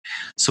whatever.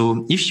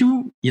 So if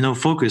you,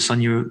 focus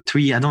on your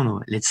 3, I don't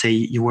know, let's say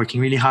you're working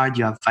really hard,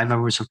 you have 5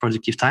 hours of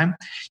productive time,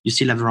 you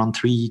still have around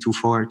 3 to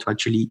 4 to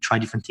actually try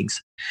different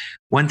things.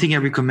 One thing I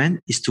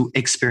recommend is to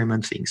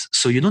experiment things.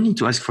 So you don't need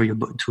to ask for your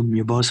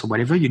boss or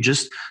whatever, you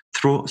just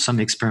throw some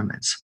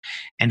experiments.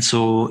 And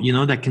so,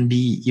 that can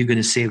be, you're going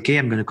to say, okay,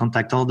 I'm going to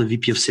contact all the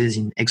VP of sales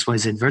in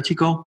XYZ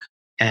vertical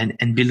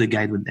and build a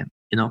guide with them.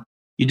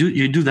 You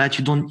do that.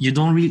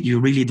 You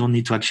really don't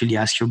need to actually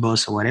ask your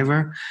boss or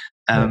whatever.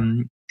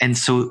 And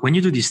so when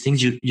you do these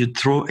things, you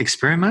throw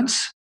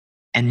experiments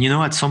and,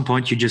 at some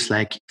point you just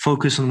like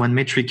focus on one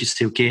metric. You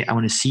say, okay, I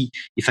want to see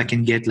if I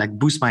can get like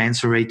boost my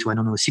answer rate to,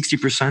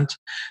 60%.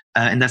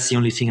 And that's the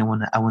only thing I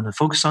want to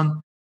focus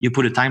on. You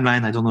put a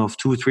timeline, of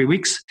 2 or 3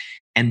 weeks.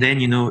 And then,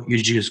 you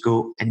just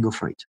go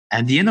for it.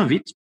 At the end of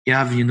it, you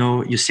have,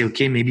 you say,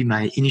 okay, maybe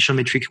my initial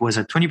metric was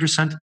at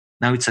 20%.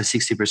 Now it's at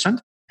 60%. And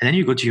then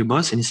you go to your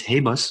boss and you say, hey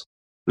boss,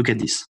 look at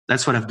this.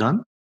 That's what I've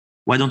done.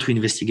 Why don't we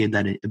investigate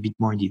that a bit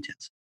more in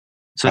details?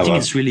 So I think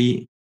it's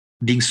really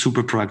being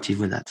super proactive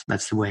with that.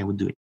 That's the way I would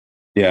do it.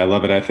 Yeah, I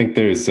love it. I think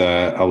there's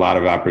a lot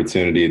of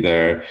opportunity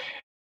there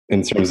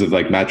in terms of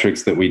like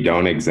metrics that we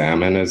don't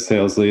examine as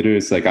sales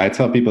leaders. Like I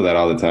tell people that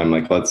all the time,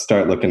 like, let's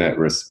start looking at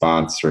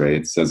response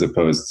rates as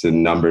opposed to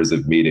numbers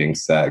of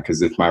meetings set.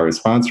 Because if my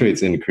response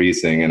rate's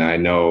increasing and I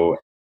know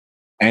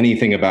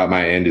anything about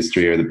my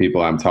industry or the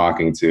people I'm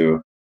talking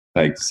to,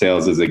 like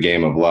sales is a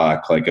game of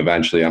luck. Like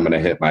eventually I'm going to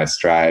hit my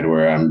stride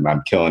where I'm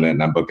killing it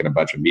and I'm booking a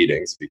bunch of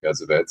meetings because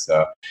of it.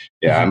 So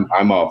yeah,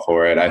 I'm all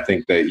for it. I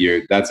think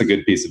that that's a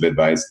good piece of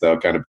advice though.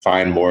 Kind of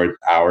find more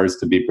hours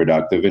to be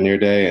productive in your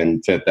day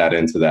and fit that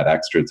into that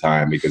extra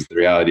time, because the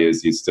reality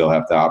is you still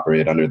have to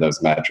operate under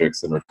those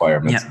metrics and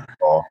requirements.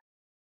 Yeah.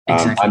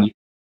 Exactly.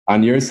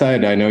 On your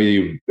side, I know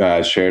you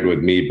shared with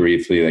me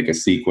briefly like a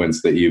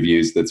sequence that you've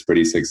used that's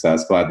pretty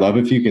successful. I'd love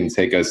if you can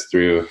take us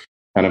through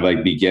kind of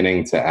like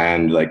beginning to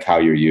end, like how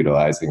you're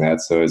utilizing that.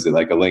 So is it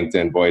like a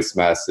LinkedIn voice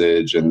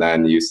message and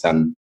then you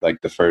send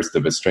like the first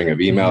of a string of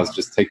emails?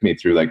 Just take me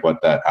through like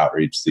what that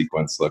outreach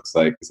sequence looks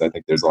like, because I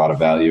think there's a lot of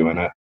value in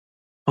it.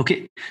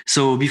 Okay.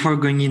 So before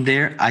going in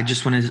there, I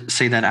just want to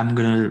say that I'm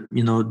going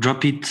to,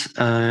 drop it,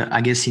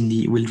 I guess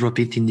we'll drop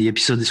it in the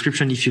episode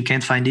description. If you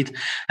can't find it,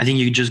 I think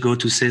you just go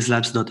to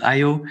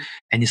saleslabs.io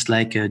and it's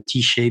like a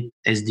T-shaped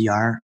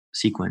SDR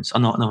sequence. Oh,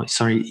 no,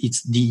 sorry.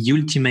 It's the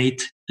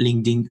ultimate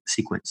LinkedIn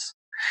sequence.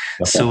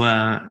 Okay. So,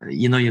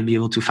 you'll be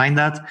able to find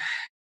that.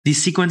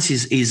 This sequence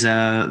is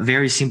a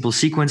very simple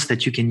sequence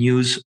that you can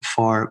use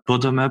for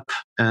bottom-up,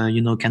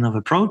 kind of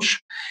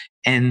approach.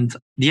 And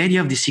the idea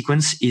of this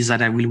sequence is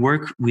that I will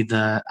work with,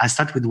 I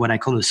start with what I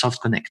call a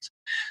soft connect.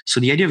 So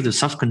the idea of the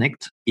soft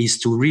connect is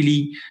to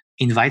really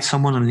invite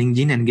someone on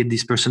LinkedIn and get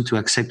this person to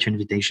accept your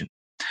invitation.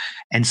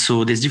 And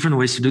so there's different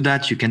ways to do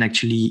that. You can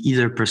actually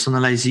either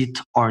personalize it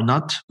or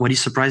not. What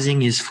is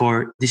surprising is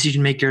for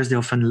decision makers, they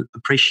often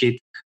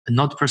appreciate a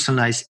not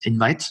personalized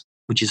invite,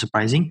 which is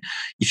surprising.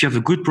 If you have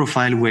a good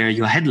profile where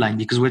your headline,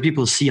 because what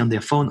people see on their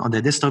phone, on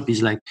their desktop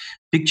is like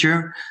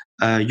picture,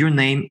 your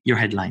name, your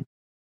headline.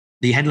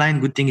 The headline,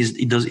 good thing is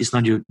it's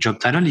not your job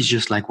title. It's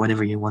just like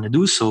whatever you want to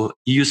do. So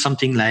you use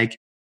something like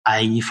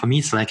for me,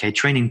 it's like I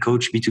train and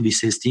coach B2B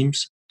sales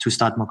teams to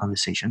start more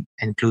conversation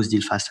and close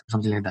deal faster,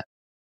 something like that.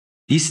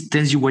 This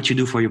tells you what you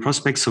do for your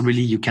prospects. So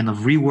really you kind of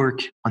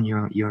rework on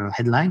your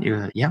headline,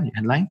 your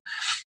headline.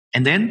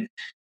 And then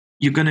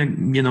you're going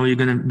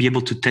to be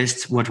able to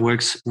test what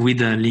works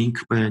with a link,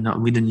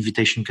 with an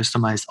invitation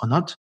customized or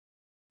not.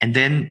 And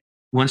then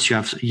once you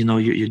have,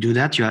 you do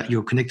that,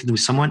 you're connected with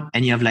someone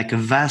and you have like a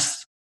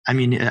vast,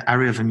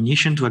 array of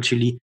ammunition to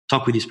actually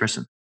talk with this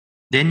person.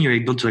 Then you're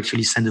able to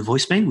actually send a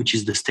voicemail, which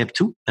is the step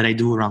 2 that I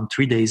do around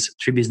 3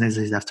 business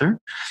days after.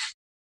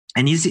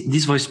 And this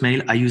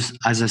voicemail I use,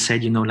 as I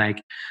said,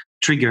 like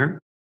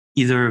trigger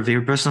either a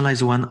very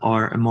personalized one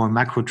or a more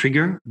macro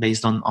trigger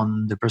based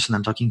on the person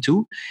I'm talking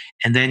to.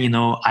 And then,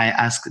 I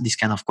ask this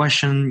kind of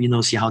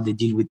question, see how they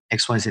deal with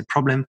XYZ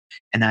problem.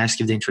 And I ask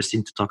if they're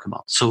interested to talk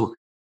about. So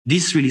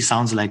this really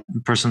sounds like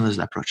personalized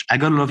approach. I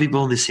got a lot of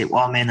people, they say,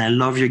 wow, man, I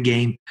love your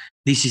game.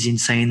 This is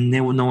insane.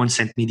 No one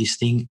sent me this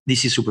thing.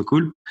 This is super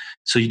cool.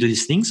 So you do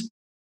these things.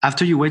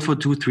 After you wait for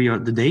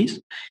 2-3 other days,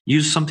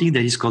 use something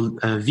that is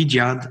called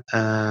Vidyard,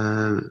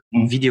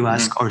 Video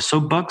Ask or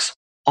Soapbox,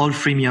 all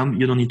freemium.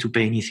 You don't need to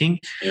pay anything.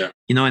 Yeah.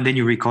 And then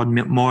you record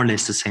more or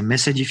less the same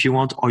message if you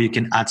want, or you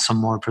can add some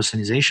more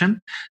personalization.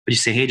 But you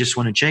say, hey, just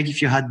want to check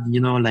if you had,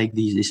 like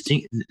this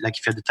thing, like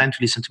if you had the time to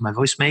listen to my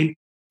voicemail,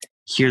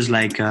 here's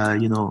like,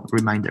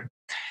 reminder.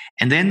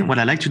 And then what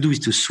I like to do is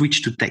to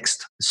switch to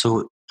text.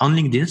 So on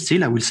LinkedIn,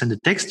 still, I will send a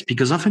text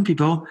because often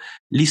people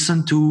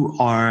listen to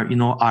or,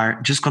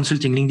 are just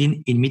consulting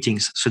LinkedIn in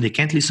meetings. So they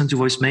can't listen to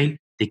voicemail.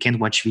 They can't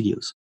watch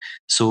videos.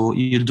 So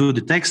you do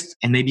the text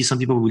and maybe some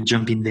people will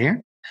jump in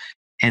there.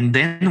 And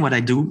then what I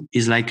do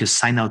is like a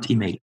sign out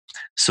email.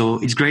 So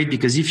it's great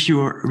because if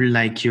you're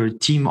like your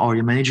team or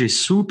your manager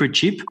is super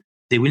cheap,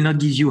 they will not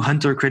give you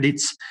Hunter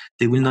credits.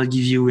 They will not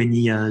give you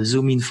any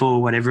Zoom info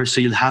or whatever.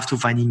 So you'll have to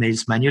find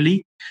emails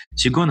manually.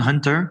 So you go on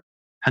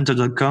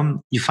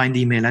hunter.com, you find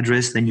the email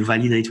address, then you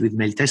validate with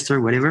mail tester,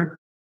 whatever.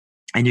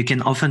 And you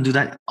can often do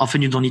that.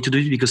 Often you don't need to do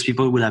it because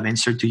people will have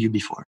answered to you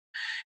before.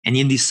 And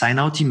in this sign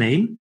out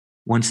email,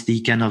 once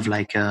the kind of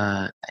like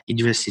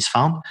address is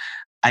found,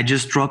 I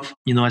just drop,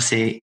 I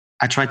say,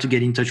 I try to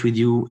get in touch with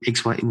you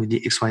with the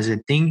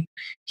XYZ thing.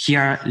 Here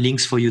are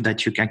links for you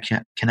that you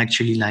can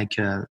actually like,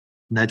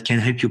 that can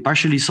help you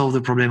partially solve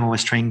the problem I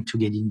was trying to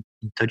get in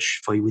touch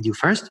with you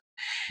first.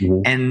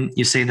 Mm-hmm. And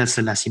you say, that's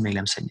the last email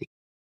I'm sending.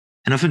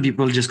 And often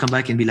people just come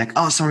back and be like,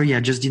 oh, sorry, I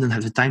just didn't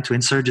have the time to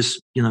answer.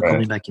 Just, call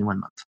me back in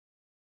 1 month.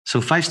 So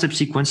 5-step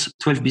sequence,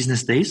 12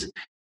 business days.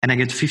 And I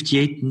get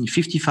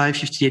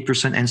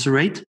 58% answer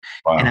rate.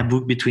 Wow. And I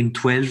book between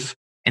 12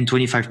 and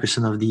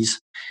 25% of these.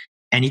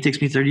 And it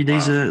takes me 30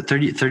 days,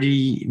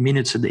 30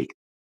 minutes a day.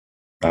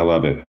 I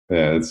love it.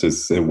 Yeah,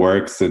 it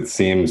works. It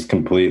seems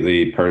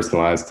completely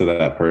personalized to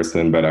that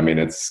person, but I mean,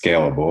 it's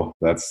scalable.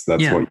 That's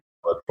what you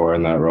look for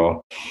in that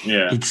role.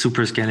 Yeah. It's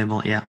super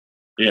scalable. Yeah.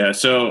 Yeah.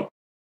 So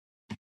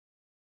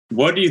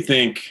what do you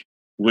think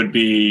would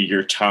be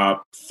your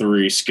top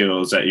 3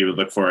 skills that you would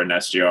look for in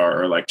SDR,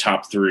 or like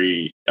top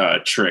 3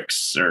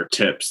 tricks or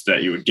tips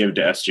that you would give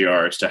to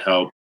SDRs to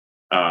help,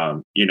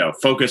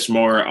 focus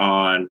more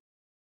on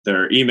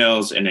their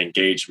emails and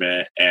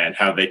engagement and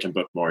how they can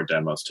book more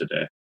demos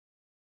today?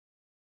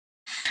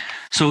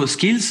 So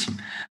skills,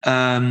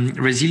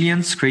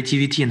 resilience,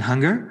 creativity, and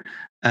hunger.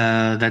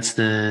 That's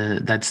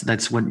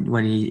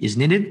what is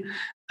needed.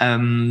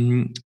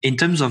 In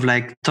terms of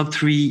like top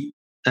 3,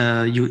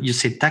 you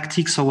say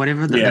tactics or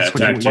whatever. That's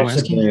what you're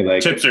asking.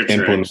 Like tips or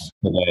tricks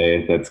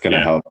today that's going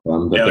to help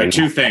them. Like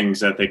 2 things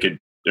that they could,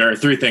 or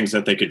 3 things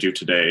that they could do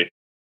today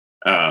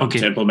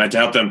to implement to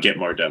help them get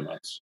more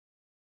demos.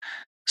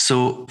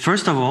 So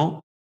first of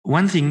all,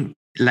 one thing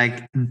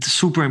like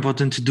super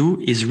important to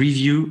do is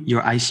review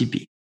your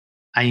ICP.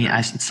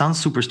 It sounds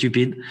super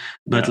stupid,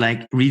 but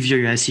like review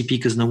your ICP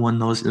because no one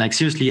knows. Like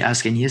seriously,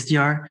 ask any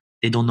SDR,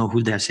 they don't know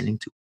who they're selling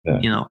to.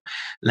 Yeah.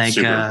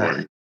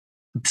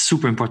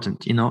 Super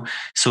important.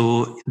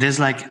 So there's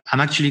like, I'm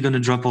actually going to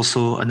drop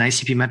also an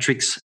ICP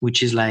matrix,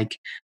 which is like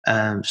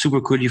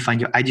super cool. You find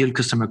your ideal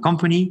customer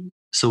company.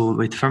 So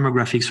with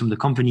firmographics from the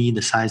company,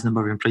 the size,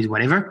 number of employees,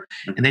 whatever,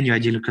 and then your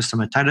ideal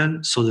customer title.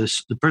 So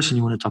the person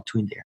you want to talk to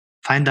in there.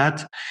 Find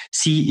that.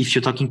 See if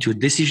you're talking to a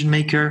decision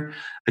maker,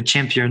 a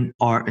champion,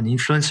 or an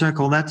influencer,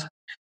 call that.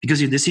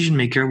 Because your decision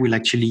maker will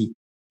actually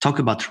talk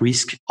about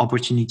risk,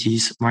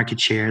 opportunities, market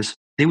shares.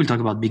 They will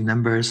talk about big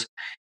numbers.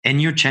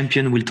 And your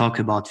champion will talk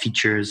about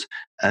features,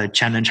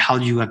 challenge. How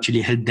do you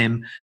actually help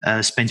them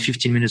spend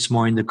 15 minutes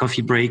more in the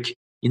coffee break?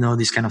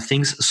 These kind of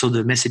things. So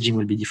the messaging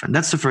will be different.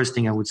 That's the first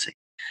thing I would say.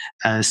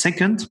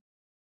 Second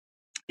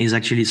is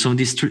actually, so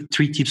these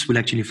 3 tips will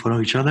actually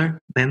follow each other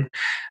then,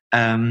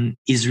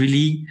 is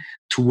really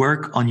to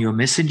work on your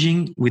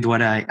messaging with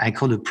what I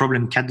call the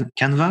problem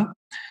canva.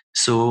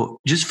 So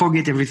just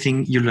forget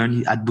everything you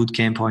learned at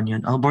bootcamp or on your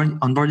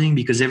onboarding,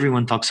 because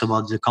everyone talks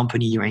about the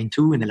company you're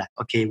into and they're like,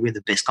 okay, we're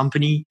the best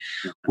company.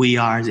 We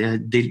are,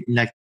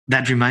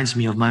 that reminds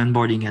me of my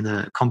onboarding at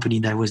a company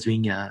that was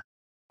doing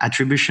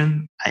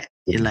attribution.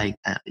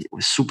 It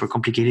was super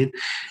complicated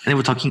and they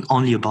were talking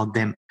only about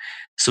them.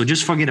 So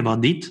just forget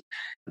about it.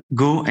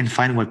 Go and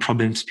find what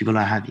problems people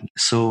are having.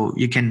 So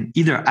you can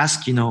either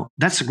ask,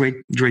 that's a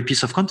great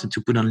piece of content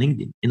to put on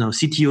LinkedIn,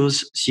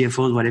 CTOs,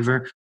 CFOs,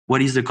 whatever.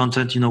 What is the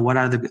content? What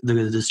are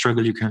the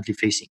struggles you're currently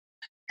facing?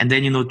 And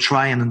then,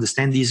 try and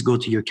understand these, go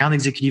to your account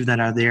executive that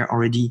are there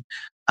already,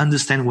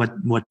 understand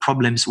what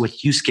problems,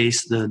 what use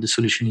case the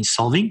solution is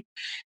solving.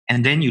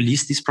 And then you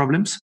list these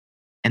problems.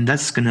 And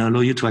that's going to allow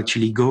you to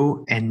actually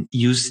go and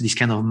use these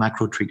kind of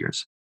macro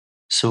triggers.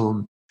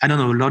 So I don't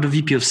know, a lot of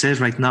VP of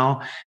sales right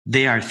now,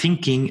 they are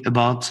thinking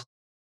about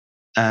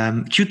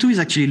Q2 is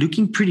actually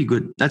looking pretty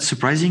good. That's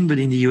surprising, but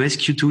in the US,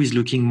 Q2 is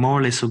looking more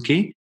or less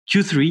okay.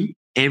 Q3,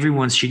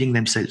 everyone's shitting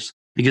themselves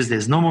because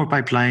there's no more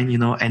pipeline,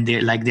 and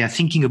they're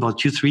thinking about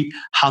Q3.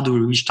 How do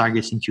we reach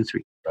targets in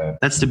Q3? Right.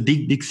 That's the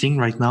big thing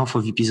right now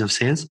for VPs of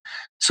sales.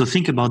 So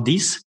think about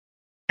this,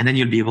 and then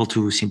you'll be able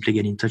to simply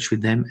get in touch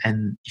with them.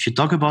 And if you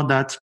talk about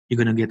that, you're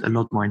going to get a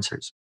lot more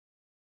answers.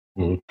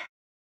 Mm-hmm.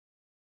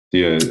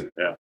 Yeah,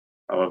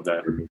 I love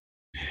that.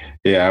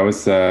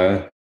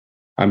 Yeah,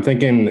 I'm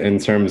thinking in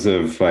terms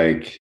of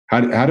like,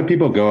 how do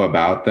people go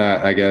about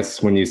that? I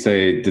guess when you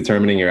say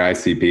determining your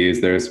ICP, is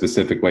there a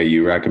specific way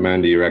you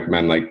recommend? Do you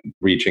recommend like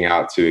reaching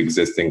out to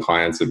existing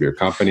clients of your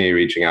company,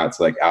 reaching out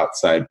to like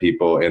outside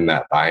people in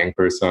that buying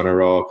persona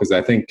role? Because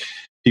I think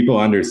people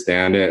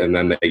understand it and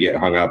then they get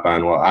hung up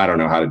on, well, I don't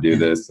know how to do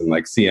this. And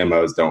like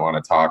CMOs don't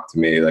want to talk to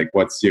me. Like,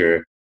 what's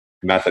your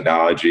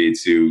methodology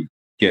to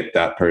get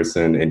that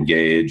person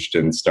engaged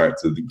and start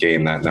to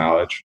gain that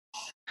knowledge?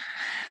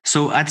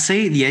 So I'd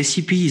say the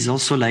ICP is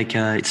also like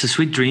it's a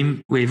sweet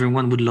dream where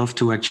everyone would love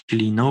to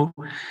actually know.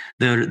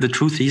 The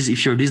truth is,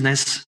 if you're a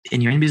business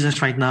and you're in business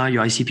right now,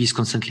 your ICP is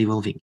constantly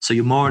evolving. So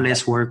you more or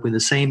less work with the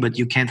same, but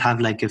you can't have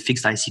like a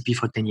fixed ICP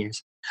for 10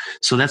 years.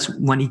 So that's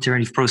one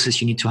iterative process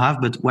you need to have.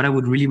 But what I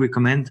would really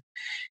recommend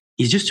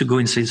is just to go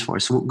in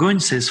Salesforce. So go in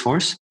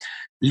Salesforce,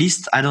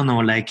 list, I don't know,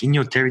 like in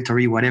your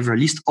territory, whatever,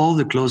 list all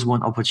the close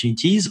won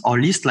opportunities,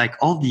 or list like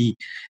all the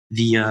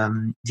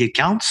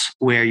accounts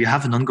where you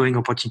have an ongoing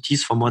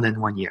opportunities for more than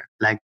 1 year,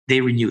 like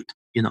they renewed,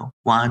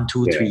 1,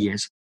 2, 3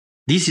 years.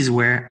 This is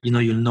where,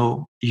 you'll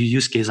know your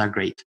use case are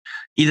great.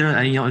 Either,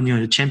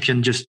 the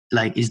champion just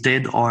like is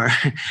dead or,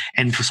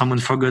 and for someone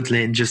forgot,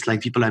 and just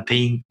like people are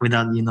paying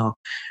without,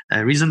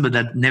 a reason, but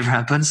that never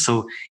happens.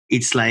 So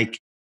it's like,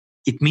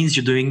 it means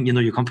you're doing,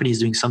 your company is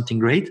doing something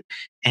great.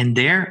 And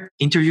there,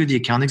 interview the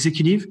account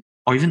executive,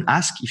 or even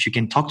ask if you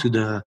can talk to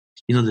the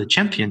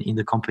champion in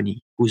the company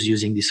who's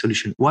using this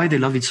solution, why they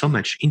love it so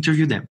much.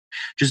 Interview them.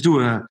 Just do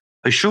a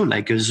show,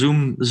 like a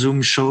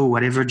Zoom show,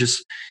 whatever.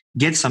 Just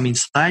get some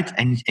insight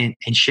and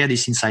share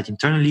this insight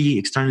internally,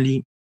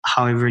 externally,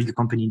 however your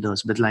company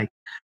does. But like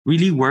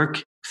really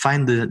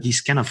find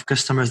these kind of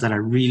customers that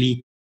are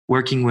really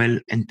working well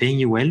and paying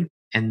you well,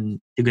 and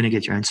you're going to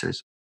get your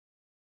answers.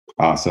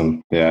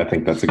 Awesome. Yeah, I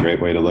think that's a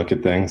great way to look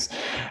at things.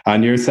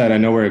 On your side, I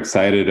know we're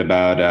excited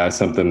about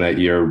something that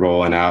you're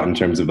rolling out in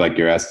terms of like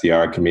your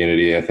SDR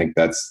community. I think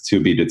that's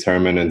to be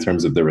determined in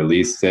terms of the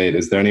release date.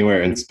 Is there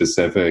anywhere in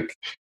specific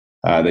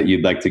that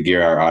you'd like to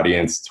gear our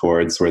audience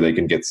towards where they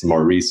can get some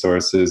more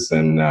resources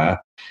and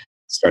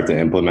start to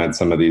implement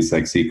some of these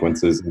like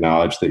sequences of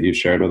knowledge that you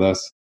shared with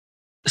us?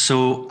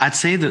 So I'd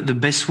say that the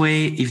best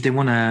way, if they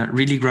want to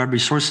really grab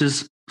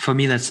resources, for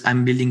me,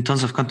 I'm building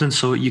tons of content.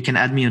 So you can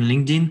add me on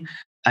LinkedIn.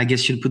 I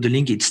guess you'll put the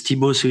link. It's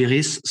Thibaut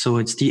Souyris. So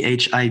it's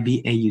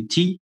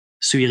THIBAUT.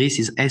 Souyris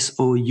is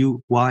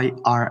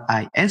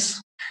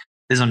SOUYRIS.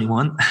 There's only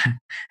one.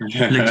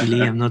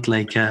 Luckily, I'm not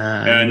like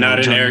not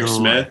an Eric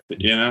Smith,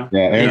 Yeah, not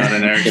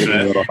an Eric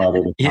Smith.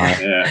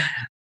 Yeah.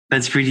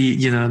 That's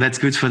pretty, that's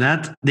good for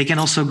that. They can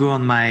also go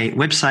on my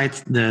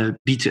website,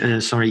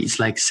 it's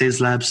like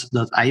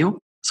saleslabs.io.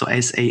 So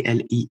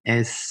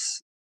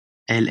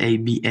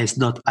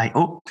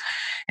SALESLABS.io.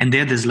 And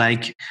there's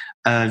like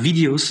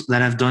videos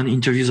that I've done,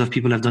 interviews of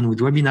people I've done with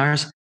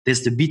webinars.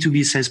 There's the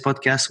B2B Sales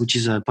Podcast, which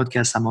is a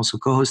podcast I'm also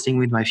co-hosting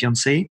with my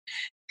fiance.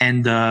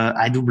 And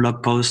I do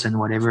blog posts and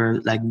whatever,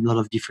 like a lot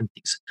of different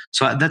things.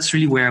 So that's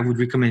really where I would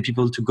recommend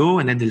people to go.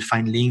 And then they'll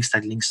find links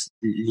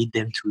lead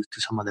them to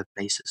some other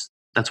places.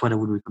 That's what I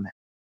would recommend.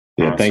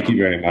 Yeah, awesome. Thank you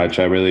very much.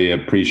 I really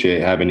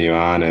appreciate having you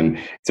on, and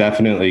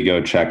definitely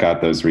go check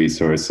out those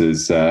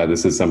resources.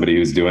 This is somebody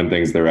who's doing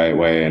things the right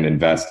way and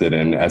invested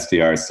in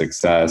SDR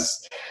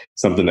success,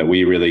 something that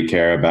we really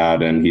care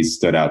about, and he's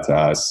stood out to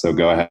us. So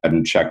go ahead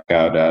and check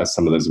out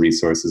some of those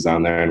resources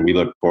on there, and we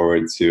look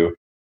forward to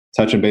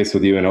touching base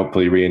with you and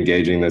hopefully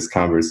re-engaging this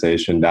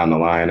conversation down the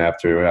line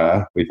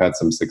after we've had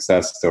some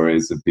success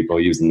stories of people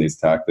using these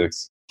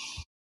tactics.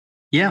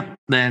 Yeah,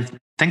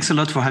 thanks a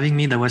lot for having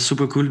me. That was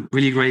super cool.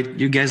 Really great.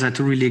 You guys are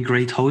two really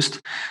great hosts.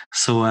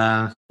 So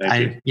I've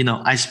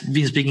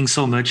been speaking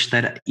so much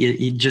that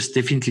it just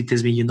definitely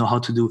tells me how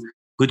to do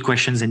good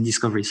questions and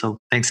discovery. So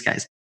thanks,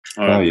 guys.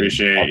 I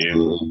appreciate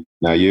you.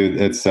 Now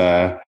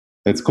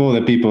it's cool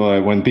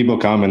that when people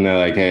come and they're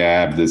like, hey, I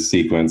have this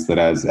sequence that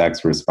has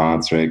X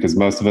response rate, because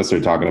most of us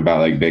are talking about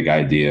like big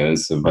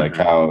ideas of like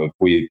how if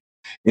we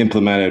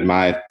implemented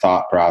my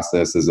thought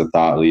process as a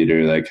thought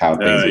leader, like how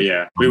things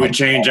we would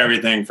change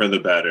everything for the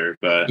better,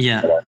 but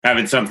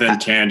having something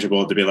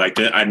tangible to be like,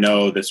 I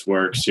know this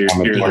works, here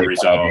are the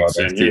results,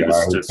 and here's the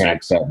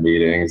statistics. Set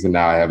meetings, and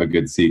now I have a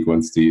good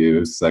sequence to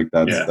use. Like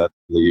that's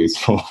really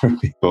useful for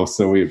people,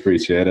 so we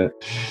appreciate it.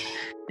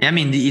 I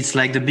mean, it's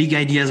like the big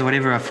ideas or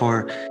whatever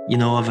for,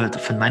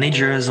 for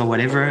managers or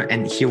whatever.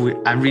 And here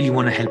I really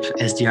want to help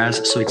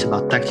SDRs. So it's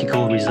about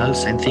tactical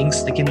results and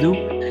things they can do.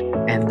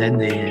 And then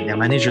their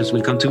managers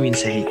will come to me and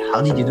say,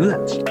 how did you do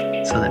that?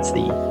 So that's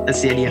the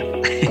idea.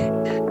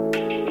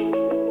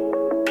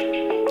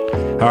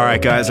 All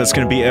right, guys, that's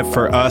going to be it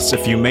for us.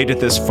 If you made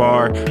it this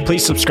far,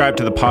 please subscribe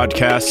to the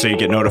podcast so you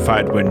get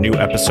notified when new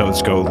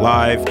episodes go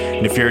live.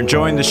 And if you're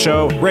enjoying the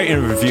show, rate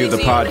and review the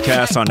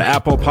podcast on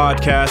Apple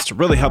Podcasts. It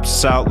really helps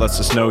us out,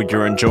 lets us know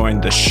you're enjoying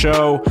the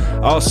show.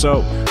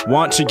 Also,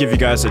 want to give you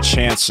guys a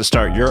chance to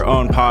start your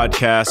own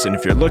podcast. And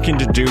if you're looking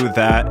to do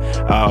that,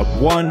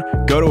 one,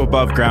 go to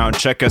Above Ground,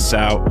 check us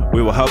out.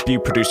 We will help you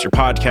produce your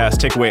podcast,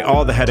 take away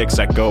all the headaches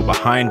that go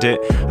behind it.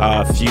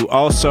 If you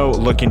also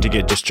looking to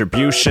get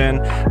distribution,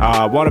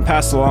 want to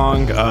pass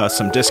along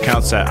some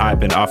discounts that I've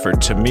been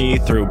offered to me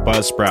through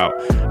Buzzsprout.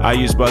 I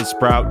use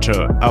Buzzsprout to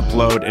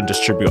upload and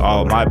distribute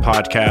all of my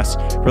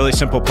podcasts. Really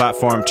simple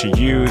platform to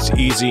use,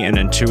 easy and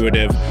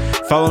intuitive.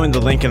 Following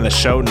the link in the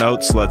show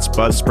notes lets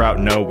Buzzsprout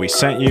know we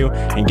sent you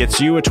and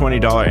gets you a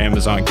 $20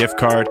 Amazon gift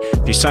card.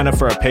 If you sign up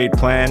for a paid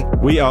plan,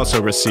 we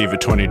also receive a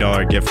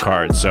 $20 gift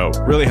card. So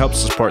really helps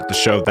support the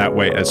show that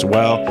way as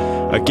well.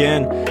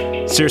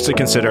 Again, seriously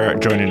consider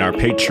joining our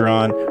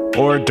Patreon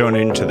or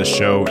donating to the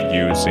show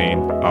using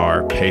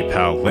our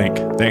PayPal link.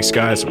 Thanks,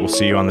 guys. We'll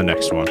see you on the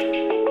next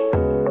one.